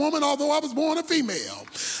really a woman, although I was born a female.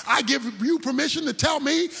 I give you permission to tell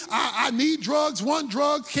me I need drugs, want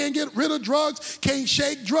drugs, can't get rid of drugs, can't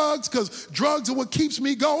shake drugs because drugs are what keeps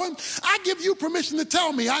me going. I give you permission to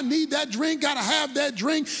tell me I need that drink, gotta have that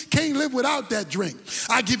drink, can't live without that drink.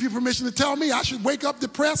 I give you permission to tell me I should wake up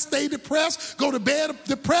depressed, stay depressed, go to bed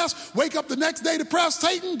depressed, wake up the next day depressed,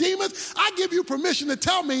 Satan, demons. I give you permission to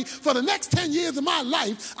tell me for the next 10 years of my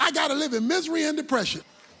life, I gotta live in misery and depression.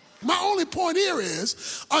 My only point here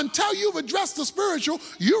is, until you've addressed the spiritual,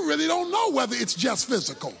 you really don't know whether it's just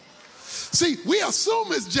physical. See, we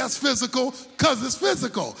assume it's just physical because it's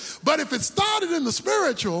physical. But if it started in the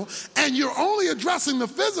spiritual and you're only addressing the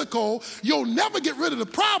physical, you'll never get rid of the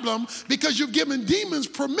problem because you've given demons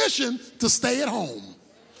permission to stay at home.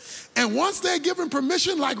 And once they're given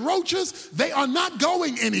permission like roaches, they are not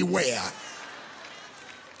going anywhere.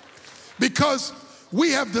 Because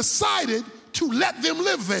we have decided to let them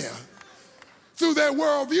live there through their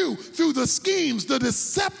worldview, through the schemes, the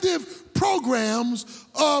deceptive programs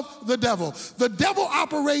of the devil. The devil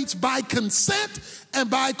operates by consent and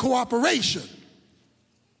by cooperation.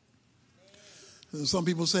 Some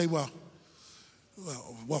people say, well,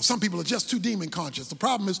 some people are just too demon conscious. The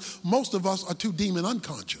problem is most of us are too demon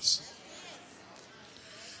unconscious.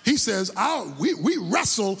 He says, we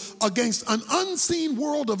wrestle against an unseen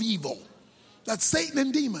world of evil. That's Satan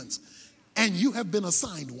and demons. And you have been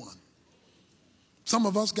assigned one. Some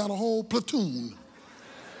of us got a whole platoon.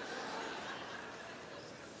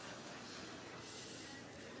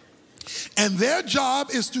 And their job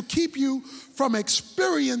is to keep you from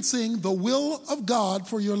experiencing the will of God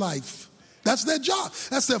for your life. That's their job.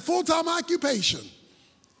 That's their full-time occupation.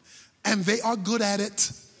 And they are good at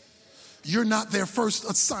it. You're not their first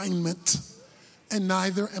assignment, and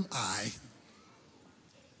neither am I.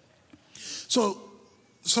 So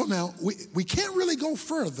now, we can't really go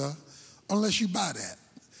further unless you buy that.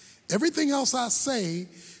 Everything else I say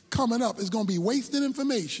coming up is going to be wasted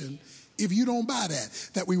information if you don't buy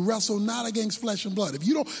that we wrestle not against flesh and blood. If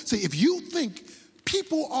you think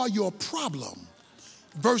people are your problem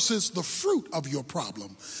versus the fruit of your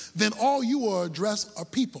problem, then all you will address are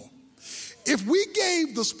people. If we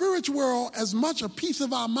gave the spiritual world as much a piece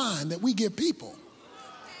of our mind that we give people,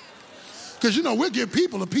 because we'll give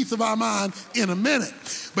people a piece of our mind in a minute.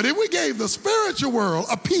 But if we gave the spiritual world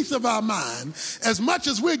a piece of our mind, as much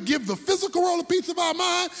as we give the physical world a piece of our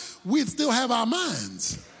mind, we'd still have our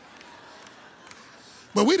minds.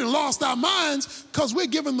 But we done lost our minds because we're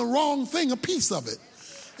giving the wrong thing a piece of it.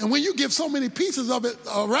 And when you give so many pieces of it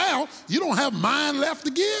around, you don't have mind left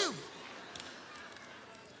to give.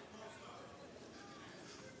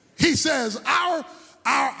 He says,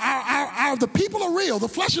 the people are real. The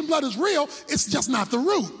flesh and blood is real. It's just not the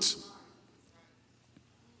root.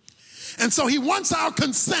 And so he wants our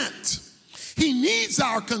consent. He needs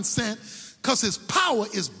our consent because his power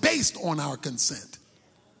is based on our consent.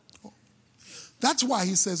 That's why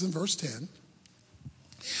he says in verse 10,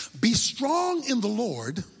 be strong in the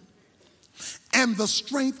Lord and the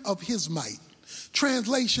strength of his might.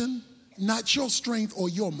 Translation, not your strength or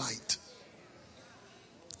your might.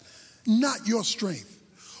 Not your strength.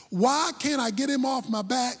 Why can't I get him off my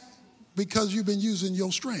back? Because you've been using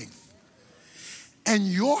your strength. And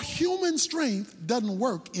your human strength doesn't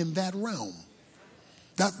work in that realm.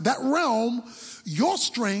 That realm, your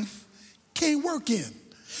strength can't work in.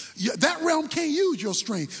 That realm can't use your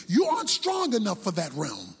strength. You aren't strong enough for that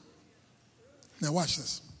realm. Now watch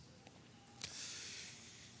this.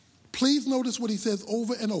 Please notice what he says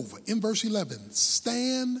over and over. In verse 11,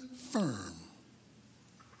 stand firm.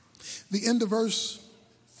 The end of verse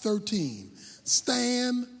 13,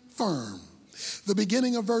 stand firm. The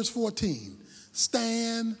beginning of verse 14,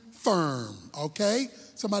 stand firm. Okay?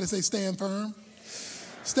 Somebody say stand firm.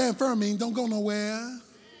 Stand firm means don't go nowhere.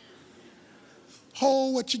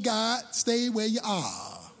 Hold what you got. Stay where you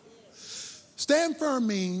are. Stand firm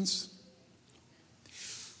means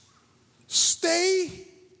stay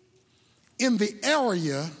in the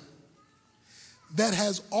area that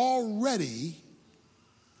has already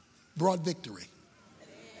brought victory.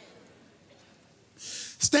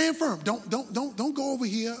 Stand firm. Don't go over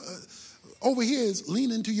here. Over here is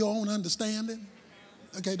lean into your own understanding.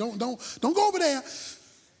 Okay, don't go over there.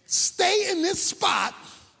 Stay in this spot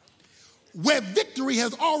where victory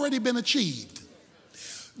has already been achieved.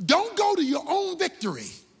 Don't go to your own victory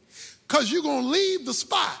because you're going to leave the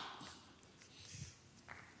spot.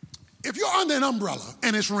 If you're under an umbrella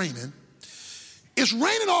and it's raining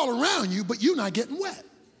all around you, but you're not getting wet.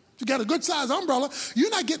 If you got a good sized umbrella, you're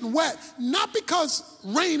not getting wet, not because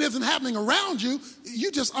rain isn't happening around you,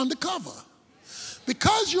 you're just undercover.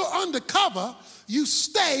 Because you're undercover, you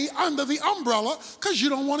stay under the umbrella because you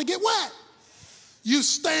don't want to get wet. You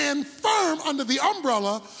stand firm under the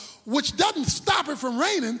umbrella, which doesn't stop it from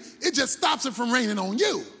raining, it just stops it from raining on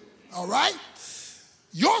you. All right?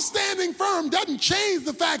 Your standing firm doesn't change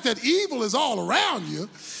the fact that evil is all around you.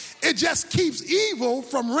 It just keeps evil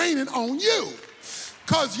from raining on you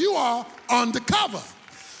because you are undercover.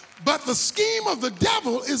 But the scheme of the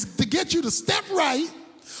devil is to get you to step right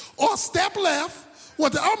or step left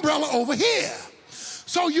with the umbrella over here.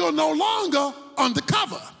 So you're no longer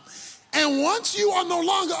undercover. And once you are no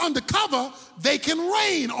longer undercover, they can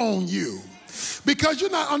rain on you. Because you're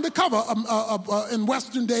not undercover. In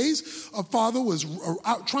Western days, a father was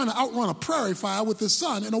trying to outrun a prairie fire with his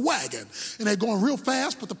son in a wagon. And they're going real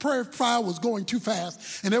fast, but the prairie fire was going too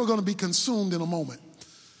fast, and they were going to be consumed in a moment.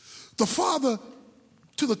 The father,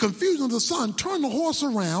 to the confusion of the son, turned the horse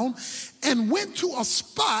around and went to a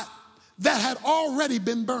spot that had already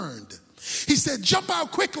been burned. He said, jump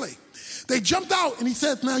out quickly. They jumped out, and he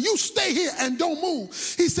said, now you stay here and don't move.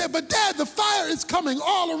 He said, but Dad, the fire is coming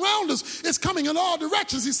all around us. It's coming in all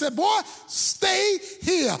directions. He said, boy, stay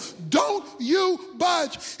here. Don't you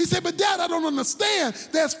budge. He said, but Dad, I don't understand.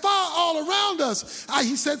 There's fire all around us.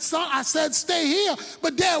 He said, son, I said stay here.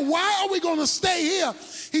 But Dad, why are we going to stay here?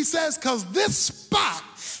 He says, because this spot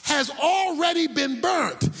has already been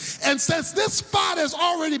burnt. And since this spot has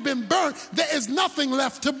already been burnt, there is nothing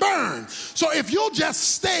left to burn. So if you'll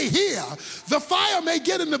just stay here, the fire may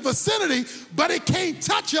get in the vicinity, but it can't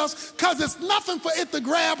touch us because there's nothing for it to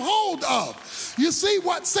grab hold of. You see,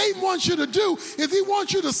 what Satan wants you to do is he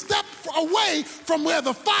wants you to step away from where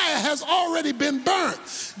the fire has already been burnt.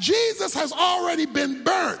 Jesus has already been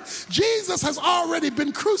burnt. Jesus has already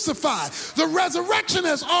been crucified. The resurrection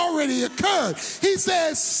has already occurred. He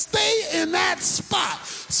says, stay in that spot.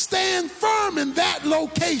 Stand firm in that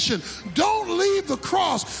location. Don't leave the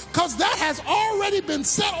cross, because that has already been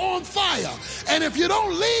set on fire. And if you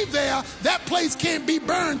don't leave there, that place can't be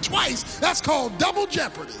burned twice. That's called double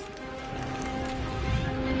jeopardy.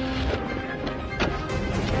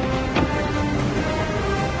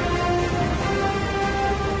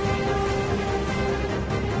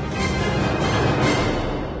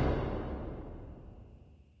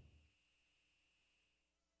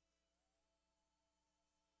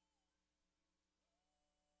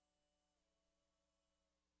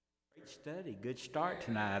 Study. Good start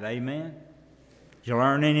tonight. Amen. Did you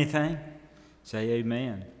learn anything? Say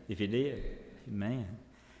amen if you did. Amen.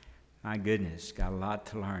 My goodness, got a lot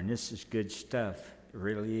to learn. This is good stuff. It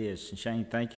really is. And Shane, thank you.